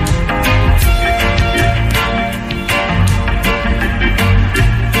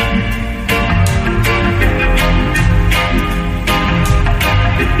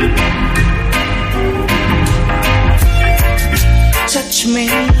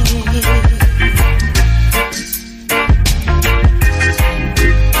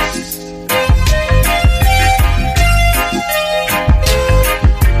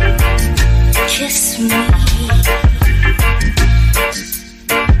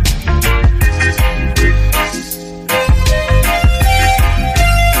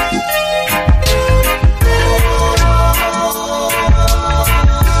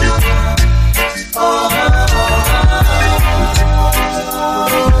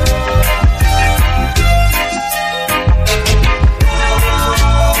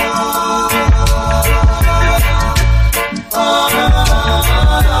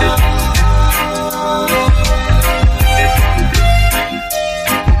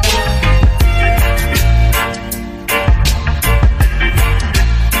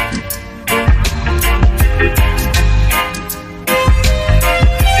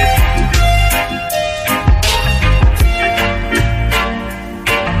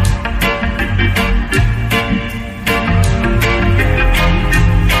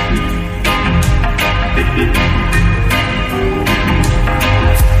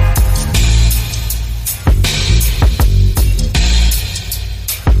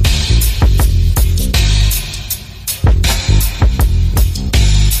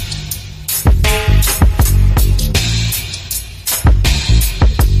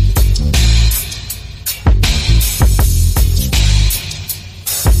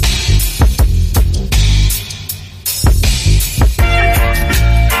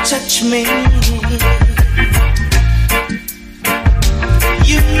touch me.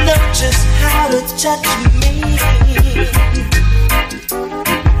 You know just how to touch me.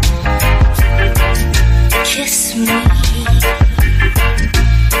 Kiss me.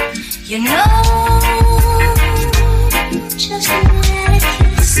 You know just how to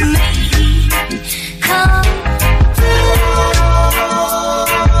kiss me. Come.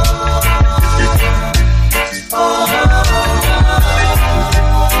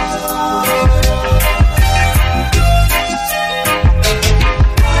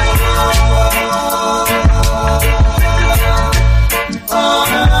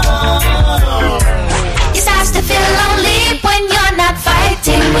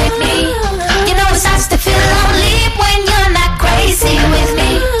 With me, you know it's nice to feel lonely when you're not crazy with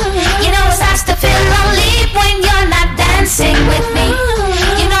me. You know it's nice to feel lonely when you're not dancing with me.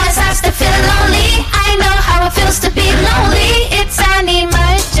 You know it's nice to feel lonely. I know how it feels to be lonely. It's an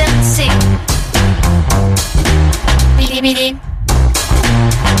emergency. Bidi bidi.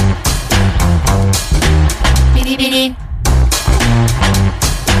 Bidi bidi.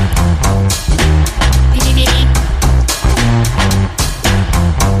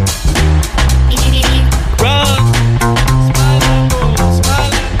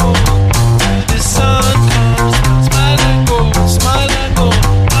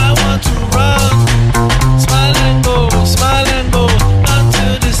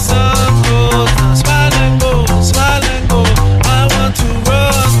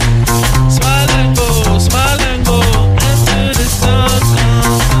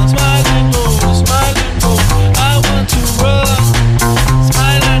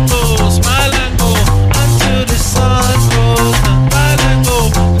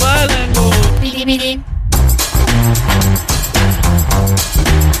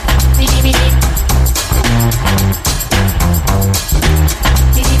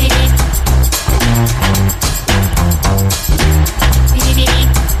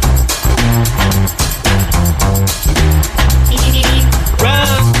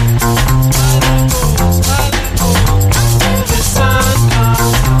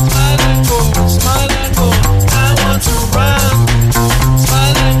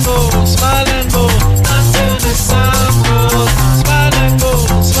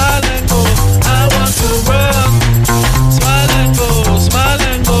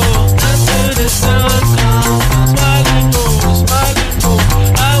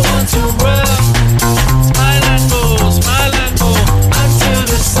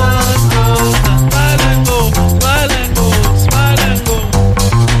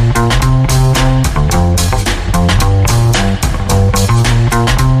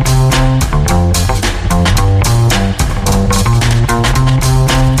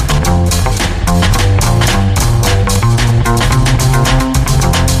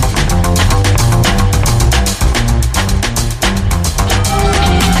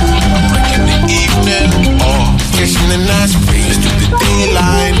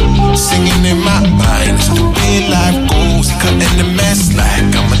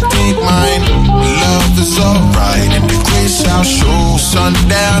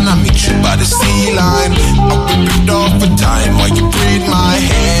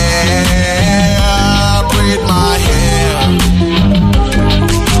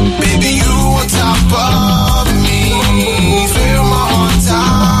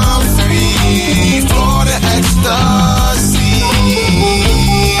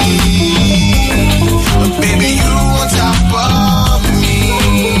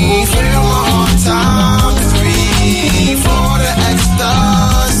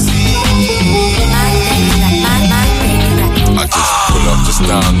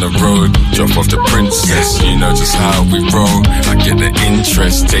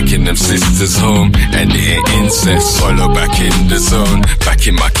 Taking them sisters home, and it ain't incest. Follow back in the zone, back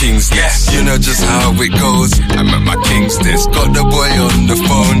in my king's nest. You know just how it goes. I'm at my king's desk, got the boy on the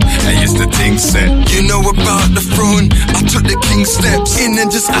phone, and yes, the thing said, you know about the throne. I took the king steps in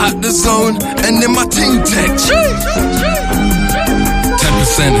and just out the zone, and then my ting text. 10%.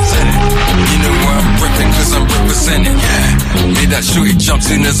 You know why I'm reppin', cause I'm representing. Yeah, made that shorty jump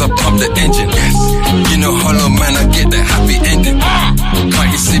soon as I pump the engine. Yes, you know hollow man, I get that happy ending.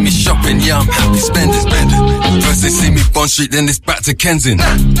 Can't you see me shopping? Yeah, I'm happy spending. First they see me Bond Street, then it's back to Kensington.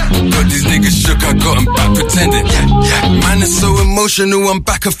 Got these niggas shook, I got them back pretending. Man is so emotional, I'm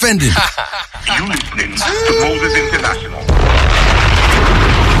back offending. You listening to Moses International.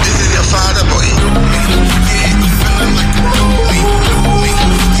 This is your father, boy.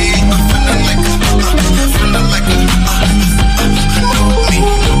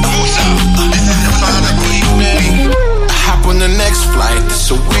 On the next flight,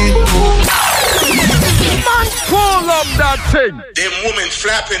 it's a weird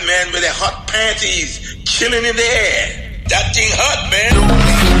flapping, man, with their hot panties chilling in the air. That thing hot, man.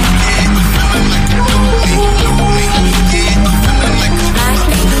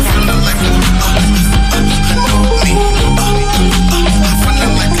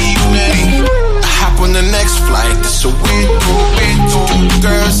 I hop on the next flight, it's a way to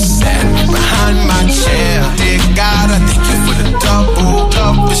girls sat behind my chair. Dear God, I thank you for the double.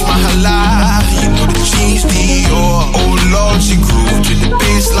 It's my halal, you know the jeans Dior. Oh Lord, she grew to the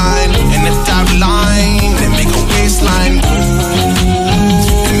baseline and the top line. They make a waistline go.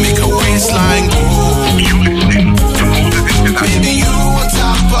 They make a waistline go. Baby, you on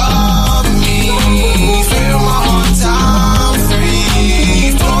top of me. Feel my heart time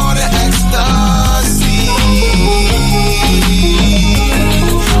free for the ecstasy.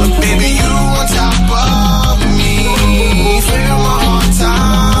 Baby, you on top of me. Feel my heart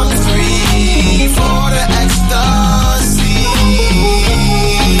time free for the ecstasy.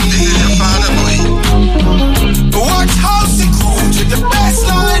 This is your father, boy. Watch how she grew to the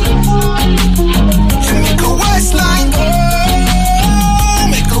baseline and make a waistline go.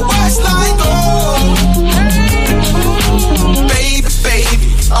 Make a waistline go. Baby, baby,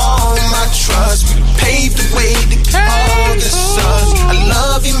 all my trust, we paved the way to get all the suns. I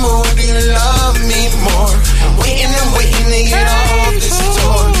love you more, do you love me more? I'm waiting and waiting to get all this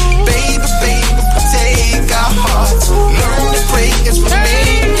tour. Baby, baby, take our hearts, learn to pray as we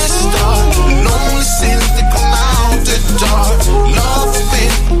make this start. Lonely sins that come out the dark. Love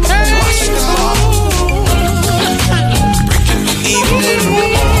it, watch them all. Breaking the evening,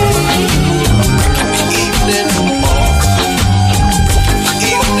 breaking the evening,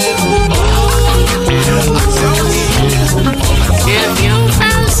 if you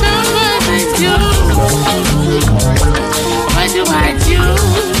found someone to do, what do I do?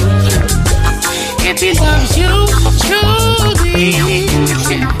 If he loves you truly,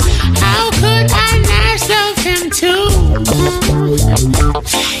 how could I not love him too?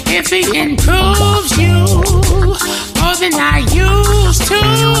 If he improves you more than I used to,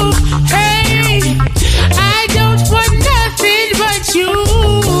 hey, I don't want nothing but you.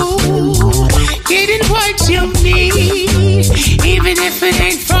 Getting what you need, even if it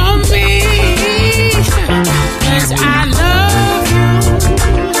ain't from me. 'Cause I love you,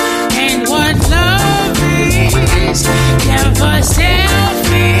 and what love is, never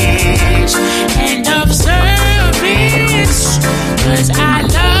selfish and of service. 'Cause I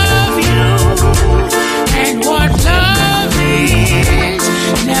love you, and what love is,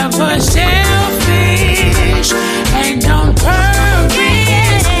 never selfish and on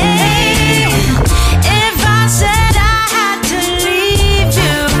purpose. If I said I had to leave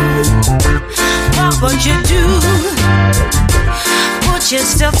you,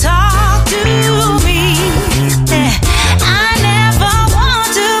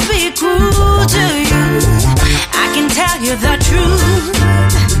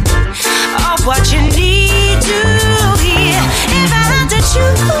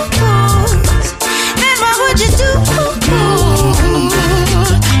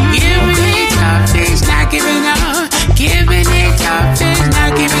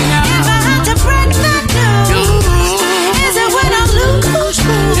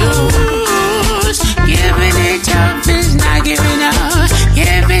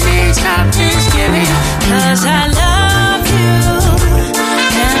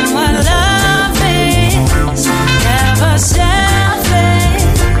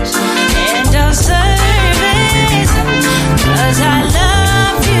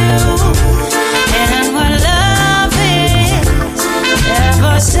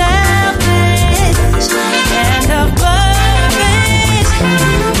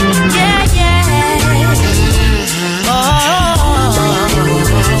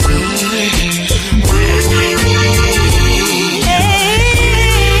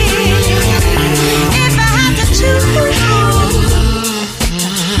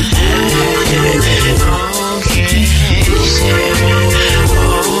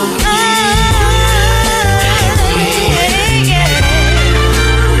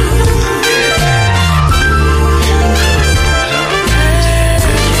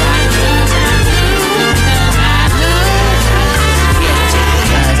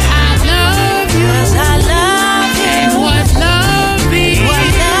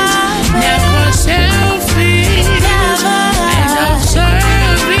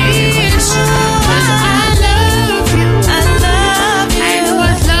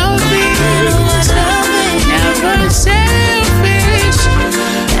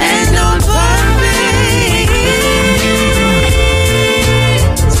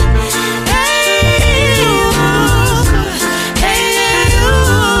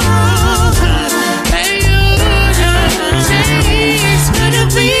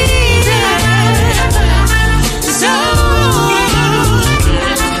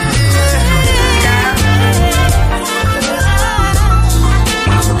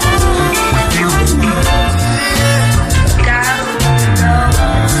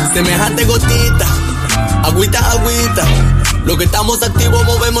 semejante gotita, agüita, agüita. Lo que estamos activos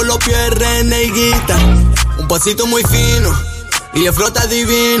movemos los pies, reneguita. Un pasito muy fino y el flota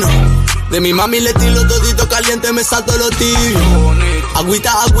divino. De mi mami le tiro todito caliente, me salto lo tibio.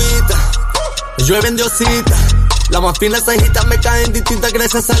 Agüita, agüita, llueven diosita. Las más finas cejitas me caen distintas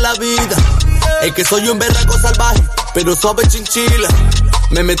gracias a la vida. Es que soy un berraco salvaje, pero suave chinchila.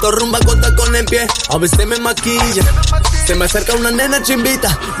 Me meto rumba con tacón en pie, a veces me maquilla. Se me acerca una nena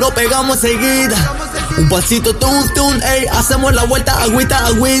chimbita, nos pegamos seguida. Un pasito, tun, tun, ey, hacemos la vuelta, agüita,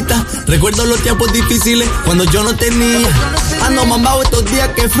 agüita. Recuerdo los tiempos difíciles cuando yo no tenía. Ando mambao estos días,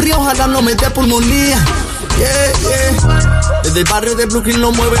 que frío, ojalá no me dé pulmonía. Yeah, yeah. Desde el barrio de Brooklyn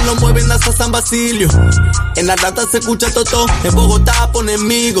lo mueven hasta San Basilio. En la rata se escucha toto, en Bogotá ponen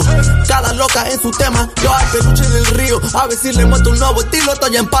migo. Cada loca en su tema, yo al peluche en el río. A ver si le muestro un nuevo estilo,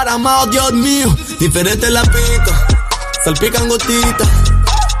 estoy emparamado, Dios mío. Diferente la pinta, salpican gotitas.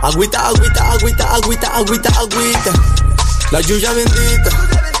 Agüita, agüita, agüita, agüita, agüita, agüita. La lluvia bendita,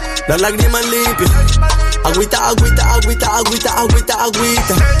 las lágrimas limpias. Agüita, agüita, agüita, agüita, agüita,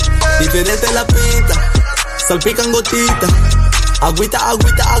 agüita. Diferente la pinta, salpican gotitas. Agüita,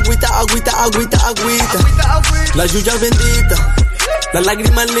 agüita, agüita, agüita, agüita, agüita. La lluvia bendita, las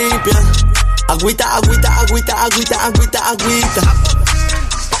lágrimas limpias. Agüita, agüita, agüita, agüita, agüita, agüita.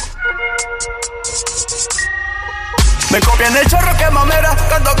 Me copian el chorro que mamera,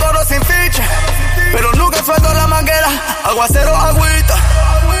 canto coro sin ficha, pero nunca suelto la manguera, aguacero, agüita.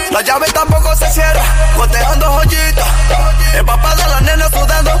 La llave tampoco se cierra, goteando joyitas. Empapada la nena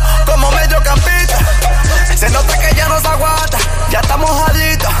sudando como mediocampista. Se nota que ya no se aguanta, ya está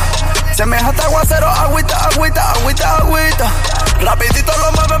mojadita. Semejante aguacero, agüita, agüita, agüita, agüita. Rapidito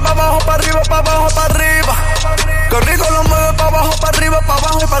lo mueve pa' abajo, pa' arriba, pa' abajo, pa' arriba. Corrigo lo mueve pa' abajo, pa' arriba, pa'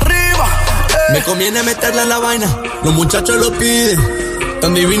 abajo y pa' arriba. Me conviene meterle en la vaina, los muchachos lo piden.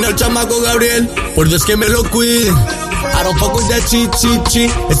 Tan divino el chamaco Gabriel, por Dios que me lo cuiden. I don't fuck with that chi,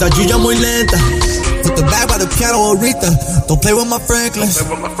 esa yuya muy lenta. Put the bag by the piano, Rita. Don't play with my Franklins.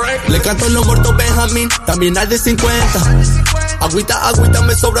 Le canto los muertos Benjamín, también hay de 50. Agüita, agüita,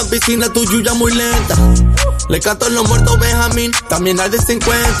 me sobran piscina, tu yuya muy lenta. Le canto los muertos Benjamín, también hay de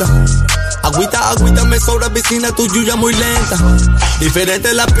 50. Agüita, agüita, me sobra piscina, tu yuya muy lenta.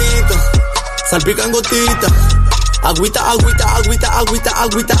 Diferente la pinta, salpican gotitas. Agüita, agüita, agüita, agüita,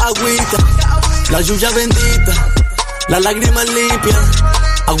 agüita, agüita. La lluvia bendita, las lágrimas limpias.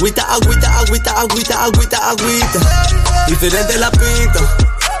 Agüita, agüita, agüita, agüita, agüita, agüita. Diferente la pinta,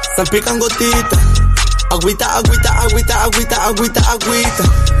 salpican gotitas. Agüita, agüita, agüita, agüita, agüita, agüita.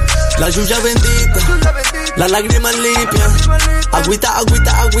 La lluvia bendita, las lágrimas limpias. Agüita,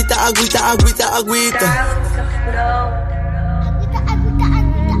 agüita, agüita, agüita, agüita, agüita.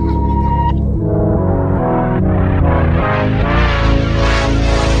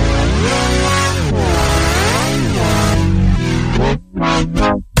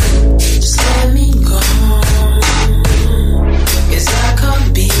 Just let me go, 'cause I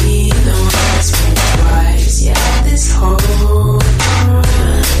can't be the one that's been twice. Yeah, this whole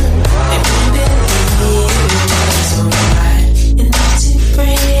and we believe it's alright enough to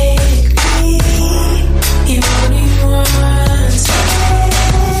break me. You only want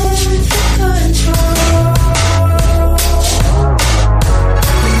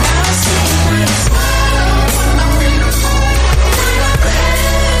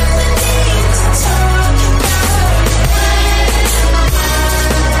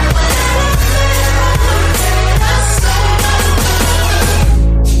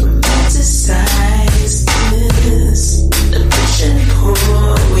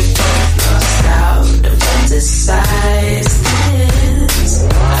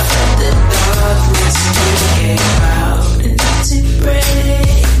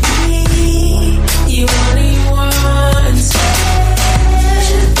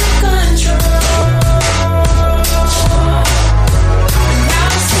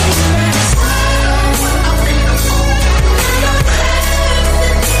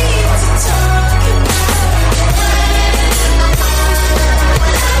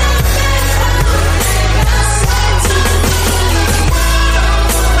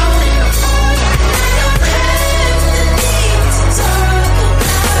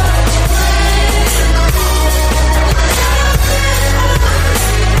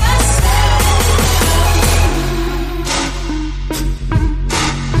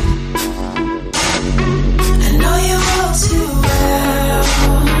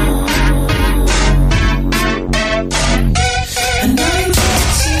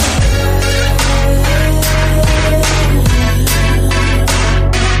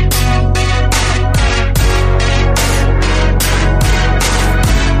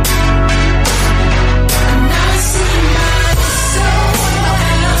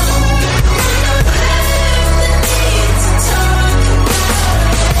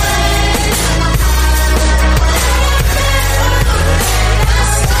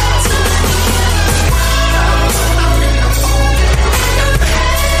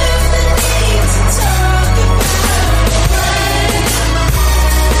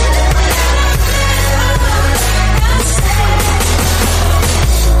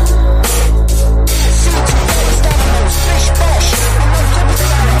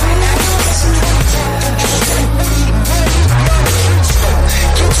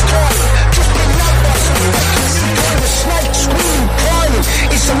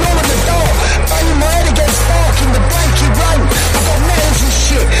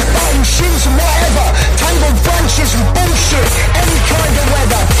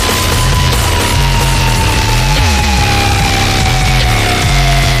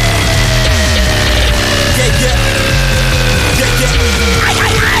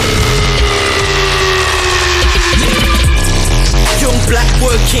black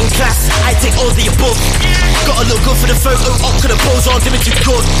working class, I take all the above. Gotta look good for the photo op, could have posed on, didn't you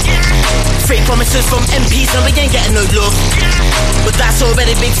good? Fake promises from MPs, and we ain't getting no love. But that's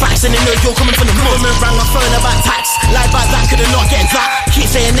already big facts, and they know you're coming from the government. Rang my phone about tax, lied about that, could've not get that. Keep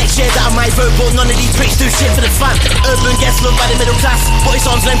saying next year that I might vote, but none of these pricks do shit for the fan. Urban gets loved by the middle class, but it's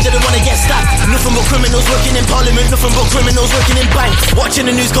arm's length, didn't wanna get stabbed. Nothing but criminals working in parliament, nothing but criminals working in banks. Watching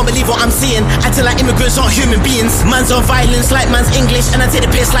the news, can't believe what I'm seeing. Acting like immigrants aren't human beings. Man's on violence like man's English, and I take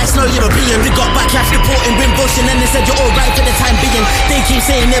the piss like snow European. They got backlash reporting Wimbush, and then they said you're alright for the time being. They keep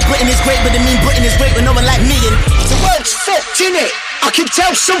saying that Britain is great, but they mean Britain is great with no one like me. And the word's fucked, innit? I can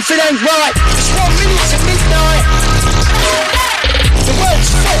tell something ain't right. It's 1 minute to midnight. The word's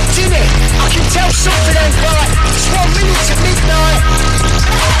fucked, innit? I can tell something ain't right. It's 1 minute to midnight.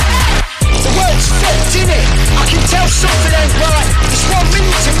 The word's fucked, innit? I can tell something ain't right. It's 1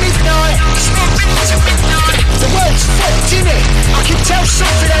 minute to midnight. It's 1 minute to midnight. The word's fucked, innit? I can tell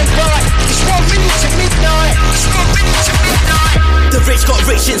something ain't right. It's 1 minute to midnight. It's 1 minute to midnight. The rich got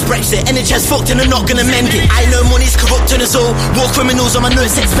rich since Brexit, NHS fucked and they're not gonna mend it. I know money's corrupt and it's all war criminals on my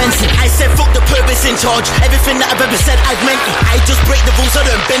notes expensive. I said fuck the purpose in charge, everything that I've ever said I've meant it. I just break the rules, I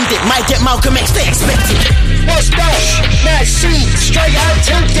don't bend it. Might get Malcolm X, they expect it. What's dash? Now see, straight out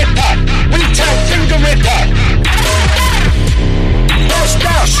till dipper. We tell finger ripper. What's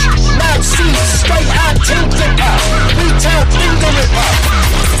dash? Now see, straight out till dipper. We tell finger ripper.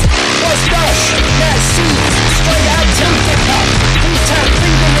 What's dash? Now see, straight out till dipper. We tell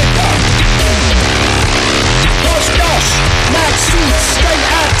finger ripper. What's dash? Now see, straight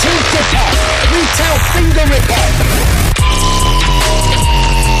out till dipper. We tell finger ripper.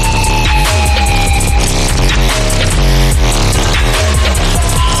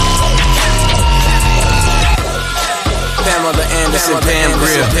 Pamela Anderson, Pam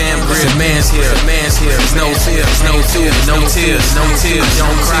Grill, man's here, there's no tears, no tears,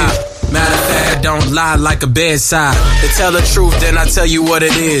 don't cry. Matter of fact, I don't lie like a bedside. To tell the truth, then I tell you what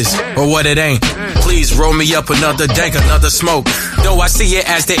it is, or what it ain't. Please roll me up another dank, another smoke. Though I see it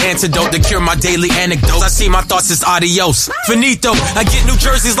as the antidote to cure my daily anecdotes, I see my thoughts as adios. Finito, I get New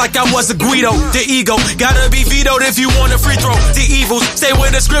Jerseys like I was a Guido. The ego, gotta be vetoed if you want a free throw. The evils, stay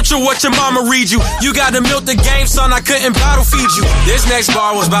with the scripture, what your mama read you. You gotta milk the game, son, I couldn't bottle feed you. This next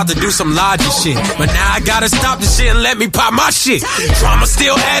bar was about to do some logic shit, but now I gotta stop the shit and let me pop my shit. Drama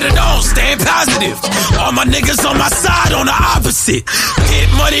still added on, staying positive. All my niggas on my side, on the opposite. Get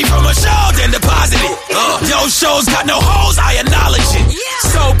money from a show, then deposit it. Yo, shows got no hoes, I acknowledge it.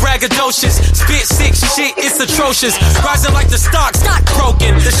 So braggadocious, spit sick shit, it's atrocious. Rising like the stock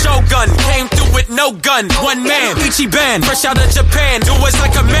broken. The Shogun came through with no gun. One man, Ichiban, fresh out of Japan. Do it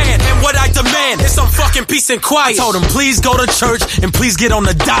like a man, and what I demand is some fucking peace and quiet. I told him, please go to church and please get on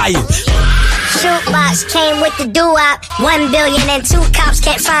the diet. Shootbox came with the doo-wop. 1 billion and 2 cops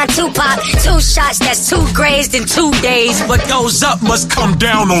can't find Tupac. 2 shots, that's 2 grazed in 2 days. What goes up must come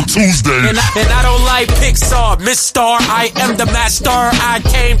down on Tuesday. And I don't like Pixar, Miss Star. I am the master. I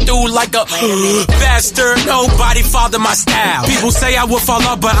came through like a bastard. Nobody fathered my style. People say I will fall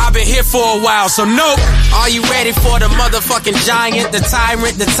off, but I've been here for a while, so nope. Are you ready for the motherfucking giant, the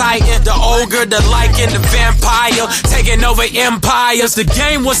tyrant, the titan, the ogre, the lycan, the vampire, taking over empires? The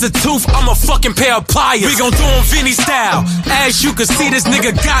game was the tooth, I'm a fucking pair of pliers. We gon' do 'em Vinny style. As you can see, this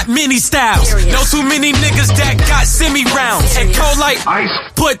nigga got many styles. No too many niggas that got semi-rounds. And cold like ice.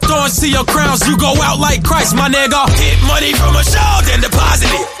 Put thorns to your crowns, you go out like Christ, my nigga. Get money from a show, then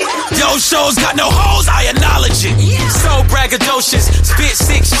deposit it. Yo, shows got no hoes, I acknowledge it. So braggadocious, spit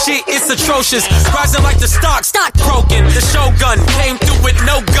sick shit, it's atrocious. Rising like the stock broken. The Shogun came through with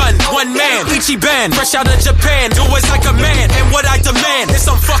no gun. One man, Ichiban, fresh out of Japan. Do it like a man, and what I demand is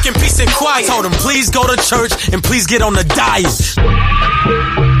some fucking peace and quiet. I told him, please go to church and please get on the diet.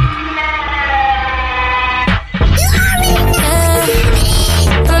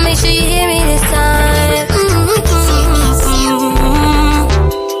 I'ma make sure you hear me this time.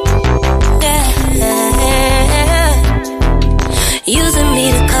 Using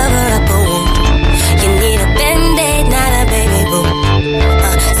me to cover up a wound. You need a band-aid, not a baby boo.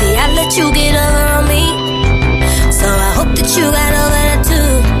 See, I let you get over on me, so I hope that you got over that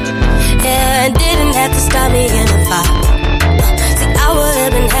too. Yeah, it didn't have to stop me in the fight. See, I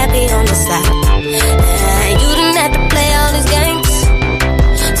would've been happy on the side. Yeah, you didn't have to play all these games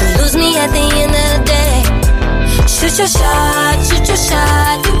to lose me at the end of the day. Shoot your shot, shoot your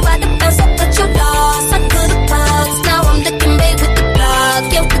shot. You got the bounce up, but you lost. I could've promised, now I'm looking babe with the block,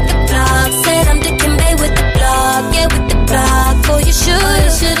 yeah, with the block. Said I'm looking babe with the block, yeah, with the block. Oh, you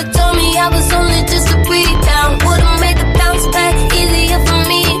should've told me I was only just a rebound. Would've made the bounce back easier for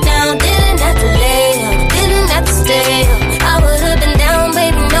me now. Didn't have to lay up, didn't have to stay up. I would've been down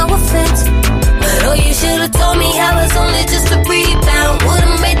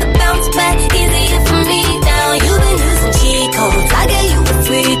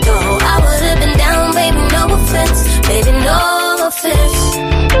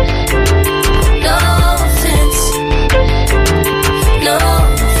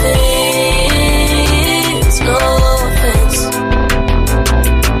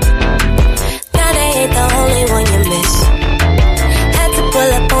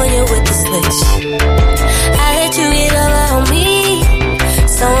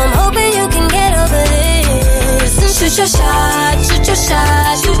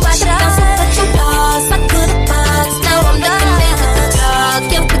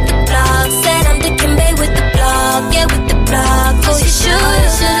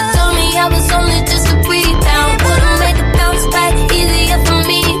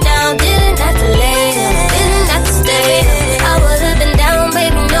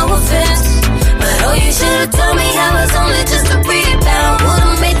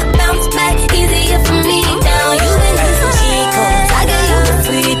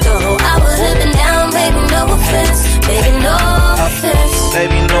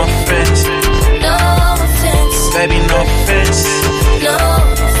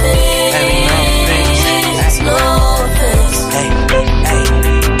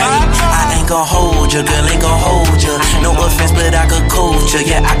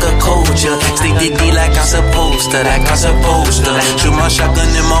that I could coach ya. Stick the D like I'm supposed to, Shoot my shotgun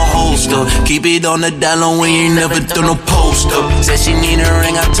in my holster. Keep it on the down low, we ain't never done no poster. Said she need a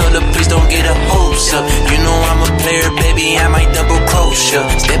ring, I told her please don't get her hopes up. You know I'm a player, baby, I might double close ya.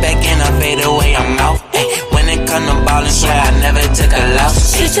 Step back and I fade away, I'm out. Ay, when it come to ballin', swear I never took a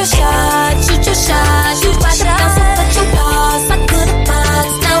loss. Shoot your shot, shoot your shot. You tried to bounce it, but you lost. I could've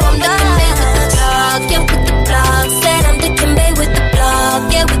passed, now I'm looking back with the block. Yeah, with the block. Said I'm looking back with the block.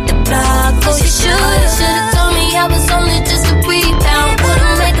 Yeah, with the block. Oh, you should've told me I was only just a rebound.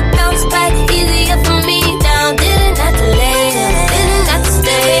 Would've made the bounce back easier for me now. Didn't have to lay, didn't have to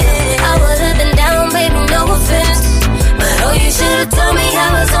stay. I would've been down, baby, no offense. But oh, you should've told me I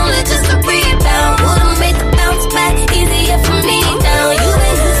was only just a rebound. Would've made the bounce back easier for me now. You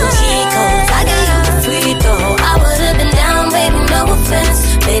been using cheat codes, I gave you the free throw. I would've been down, baby, no offense.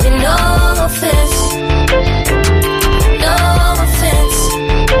 Baby, no offense. No offense.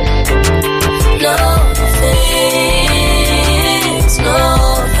 No offense. No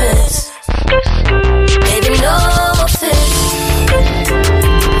offense. Baby, no offense.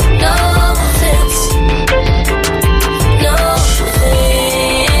 No offense. No offense.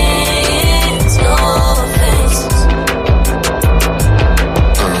 No offense.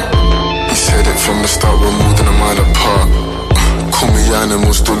 You said it from the start, we're more than a mile apart. Call me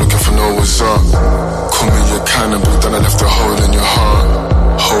animal, still looking for Noah's Ark. Call me a cannibal, then I left a hole in your heart.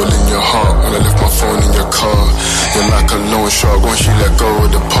 Hole in your heart when I left my phone in your car. You're like a loan shark once you let go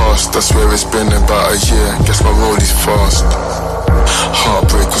of the past. That's where it's been about a year, guess my road is fast.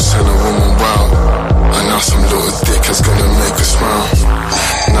 Heartbreak will send a woman wild, and now some little dick is gonna make her smile.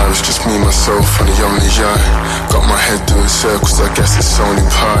 Now it's just me, myself, and the only eye. Got my head doing circles, I guess it's only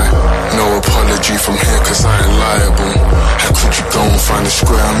pie. No apology from here, cause I ain't liable. How could you go and find a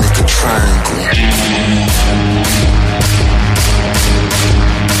square and make a triangle?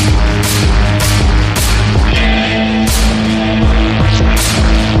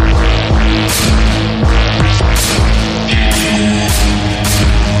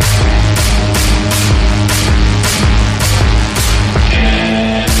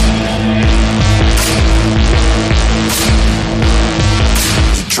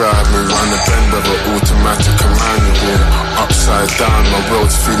 Drive me round the bend with an automatic and manual. Upside down, my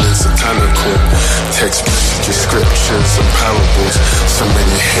world's feeling satanical. Text messages, scriptures and parables. So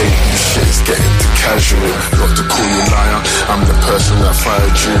many hate you, shit is getting too casual. Not to call you liar, I'm the person that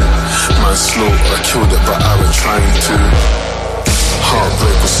fired you. Man slaughter, I killed it but I was trying to.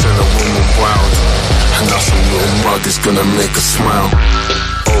 Heartbreak will send a woman wild, and now some little mug is gonna make her smile.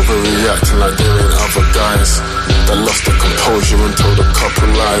 Overreacting like there ain't other guys that lost their composure and told a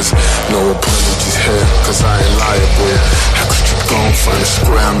couple lies. No apologies here, cause I ain't liable. How could you go and find a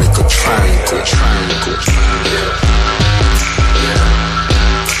square and make a triangle?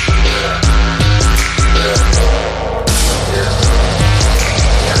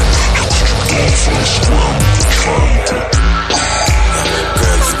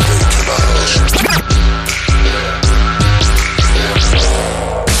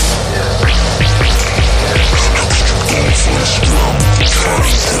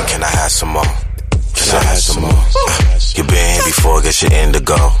 Can I have some more? Can I have some more? You been here before, guess you're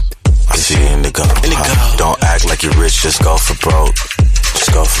indigo. I see you indigo. Don't act like you're rich, just go for broke.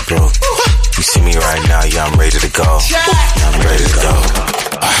 Just go for broke. You see me right now, yeah, I'm ready to go. Yeah, I'm ready to go.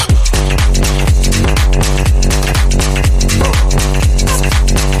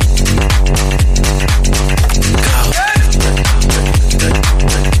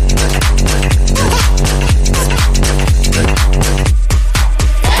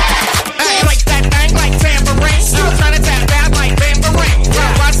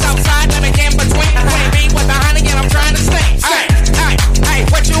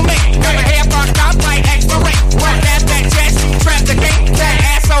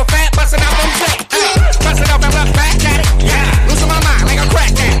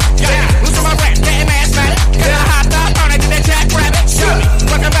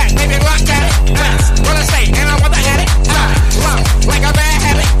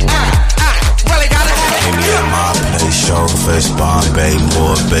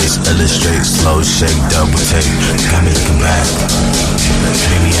 Illustrate, slow shake, double take. Got me looking back.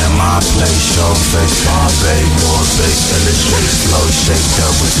 Meet me at my place, show face, Bombay, more bass. Illustrate, slow shake,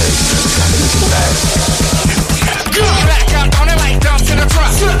 double take. Got me looking back. Back up on it like dumps in a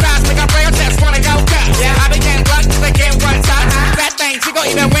truck. Guys make a prayer test, wanna go guts. I began luck, they get one touch. That thing tickle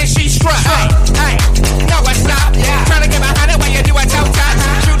even when she struck. Hey, no it's not. Trying to get behind it when you do a toe touch.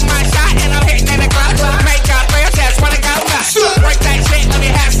 Shooting my shot and I'm hitting in the club. Make a prayer test, wanna go nuts. Break that shit, let me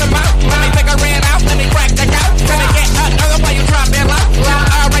have some more. Let me pick a red out, let me crack the couch. Let me get another while you drop it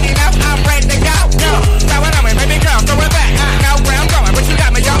low.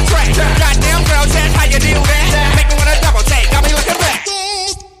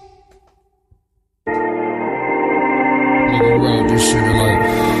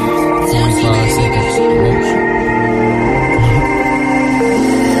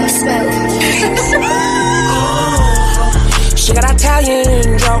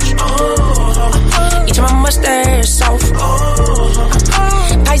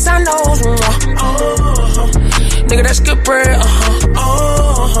 that's good bread,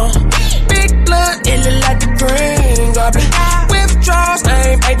 Big blood, it look like the green goblin. Withdrawals,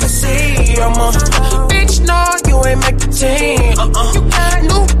 I ain't paid to see, bitch, no, you ain't make the team,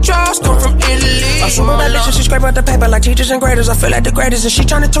 New draws come from Italy. Assuming religion, she scrape out the paper like teachers and graders. I feel like the greatest, and she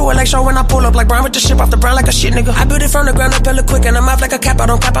turn it to it like show when I pull up like Brian with the ship off the brown like a shit nigga. I built it from the ground up hella quick, and I'm off like a cap. I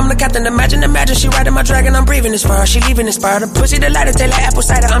don't cap, I'm the captain. Imagine, she riding my dragon, I'm breathing this fire. She leaving this fire. The pussy delighted, tail like apple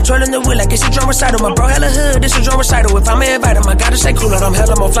cider. I'm twirling the wheel like it's a drum recital. My bro hella hood, this a drum recital. If I'm invited, my gotta say cool out. I'm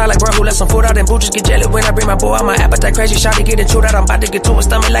hella more fly like bro who let some food out and boo just get jelly when I bring my boy out. My appetite crazy, shawty getting chewed out. I'm about to get to a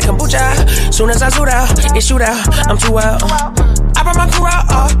stomach like kombucha. Soon as I zoot out, it shoot out. I'm too out. I brought my crew out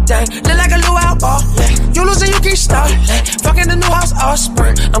all day, look like a luau all day. You lose and you keep starting, fucking the new house all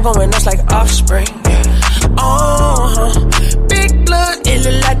spring. I'm going nuts like offspring, Big blood, it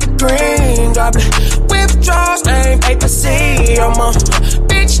look like the green goblin. Withdrawals, I ain't paid to see,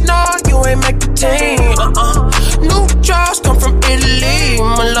 bitch, no, you ain't make the team, New draws come from Italy,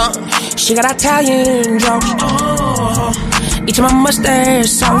 Milan. She got Italian draws, each of my mustache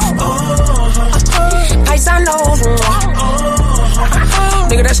soft, paisanos,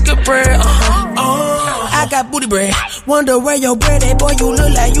 nigga, that's good bread, I got booty bread. Wonder where your bread at, boy, you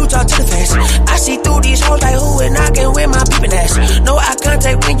look like you talk to the face. I see through these hoes like who and I can wear my peeping ass. No eye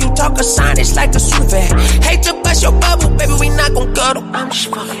contact when you talk a sign, it's like a super fan. Hate to bust your bubble, baby, we not gon' cuddle.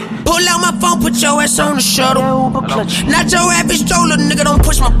 Pull out my phone, put your ass on the shuttle. Not your average stroller, nigga, don't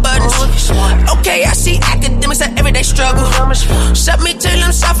push my buttons. Okay, I see academics that everyday struggle. Submit till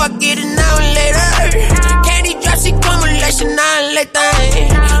I'm soft, I get it now and later. Candy drop, she come relation, now and later.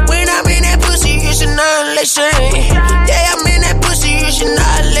 When I'm in that pussy, it's annihilation. Yeah, I'm in that pussy, it's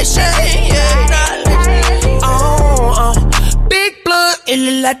annihilation. Big blood, it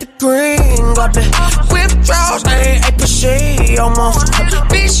look like the green goblin. Withdrawals, I ain't a pussy,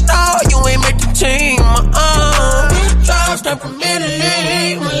 bitch, no, you ain't make the team, Withdrawals come from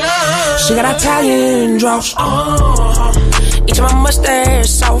Italy, Milan. She got Italian draws, each of my mustache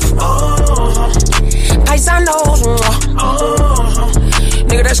soft, paisanos,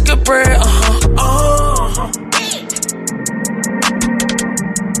 nigga, that's good bread,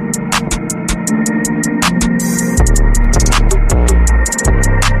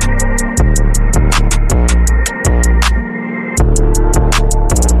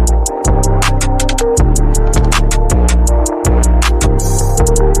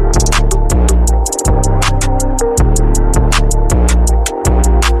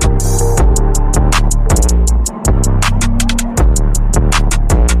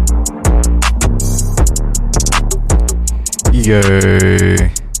 Yo,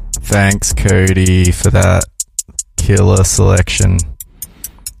 thanks Cody for that killer selection.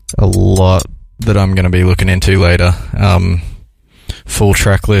 A lot that I'm going to be looking into later. Full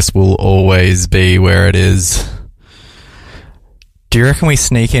track list will always be where it is. Do you reckon we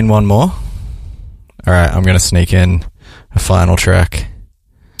sneak in one more? Alright, I'm going to sneak in a final track.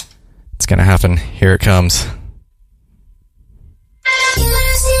 It's going to happen. Here it comes.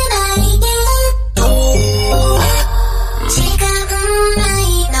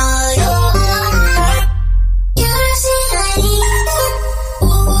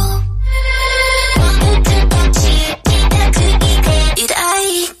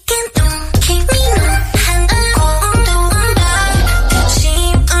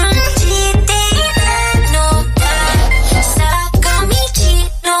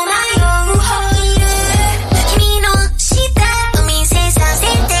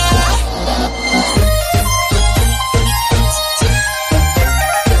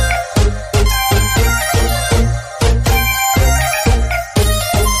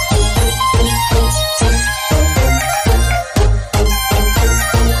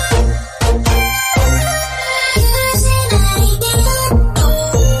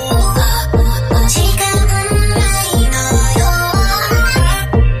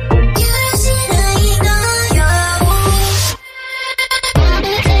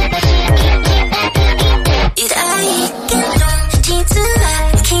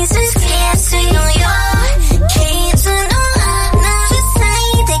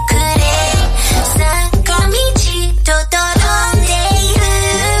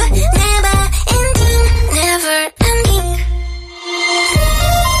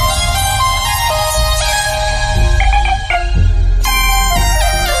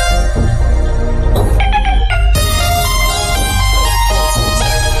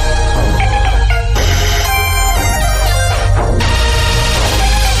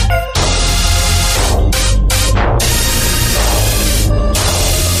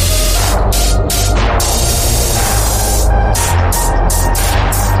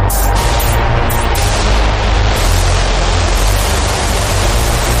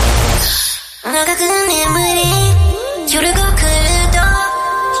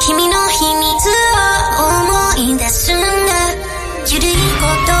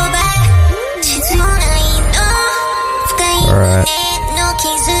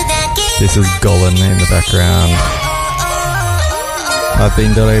 This is Golan in the background. I've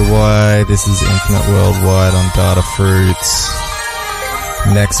been Dot.AY. This is Infinite Worldwide on Data Fruits.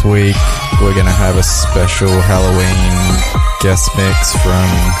 Next week, we're going to have a special Halloween guest mix from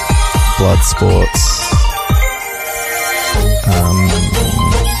Blood Sports.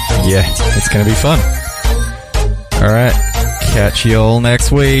 Yeah, it's going to be fun. Alright, catch you all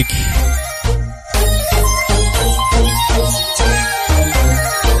next week.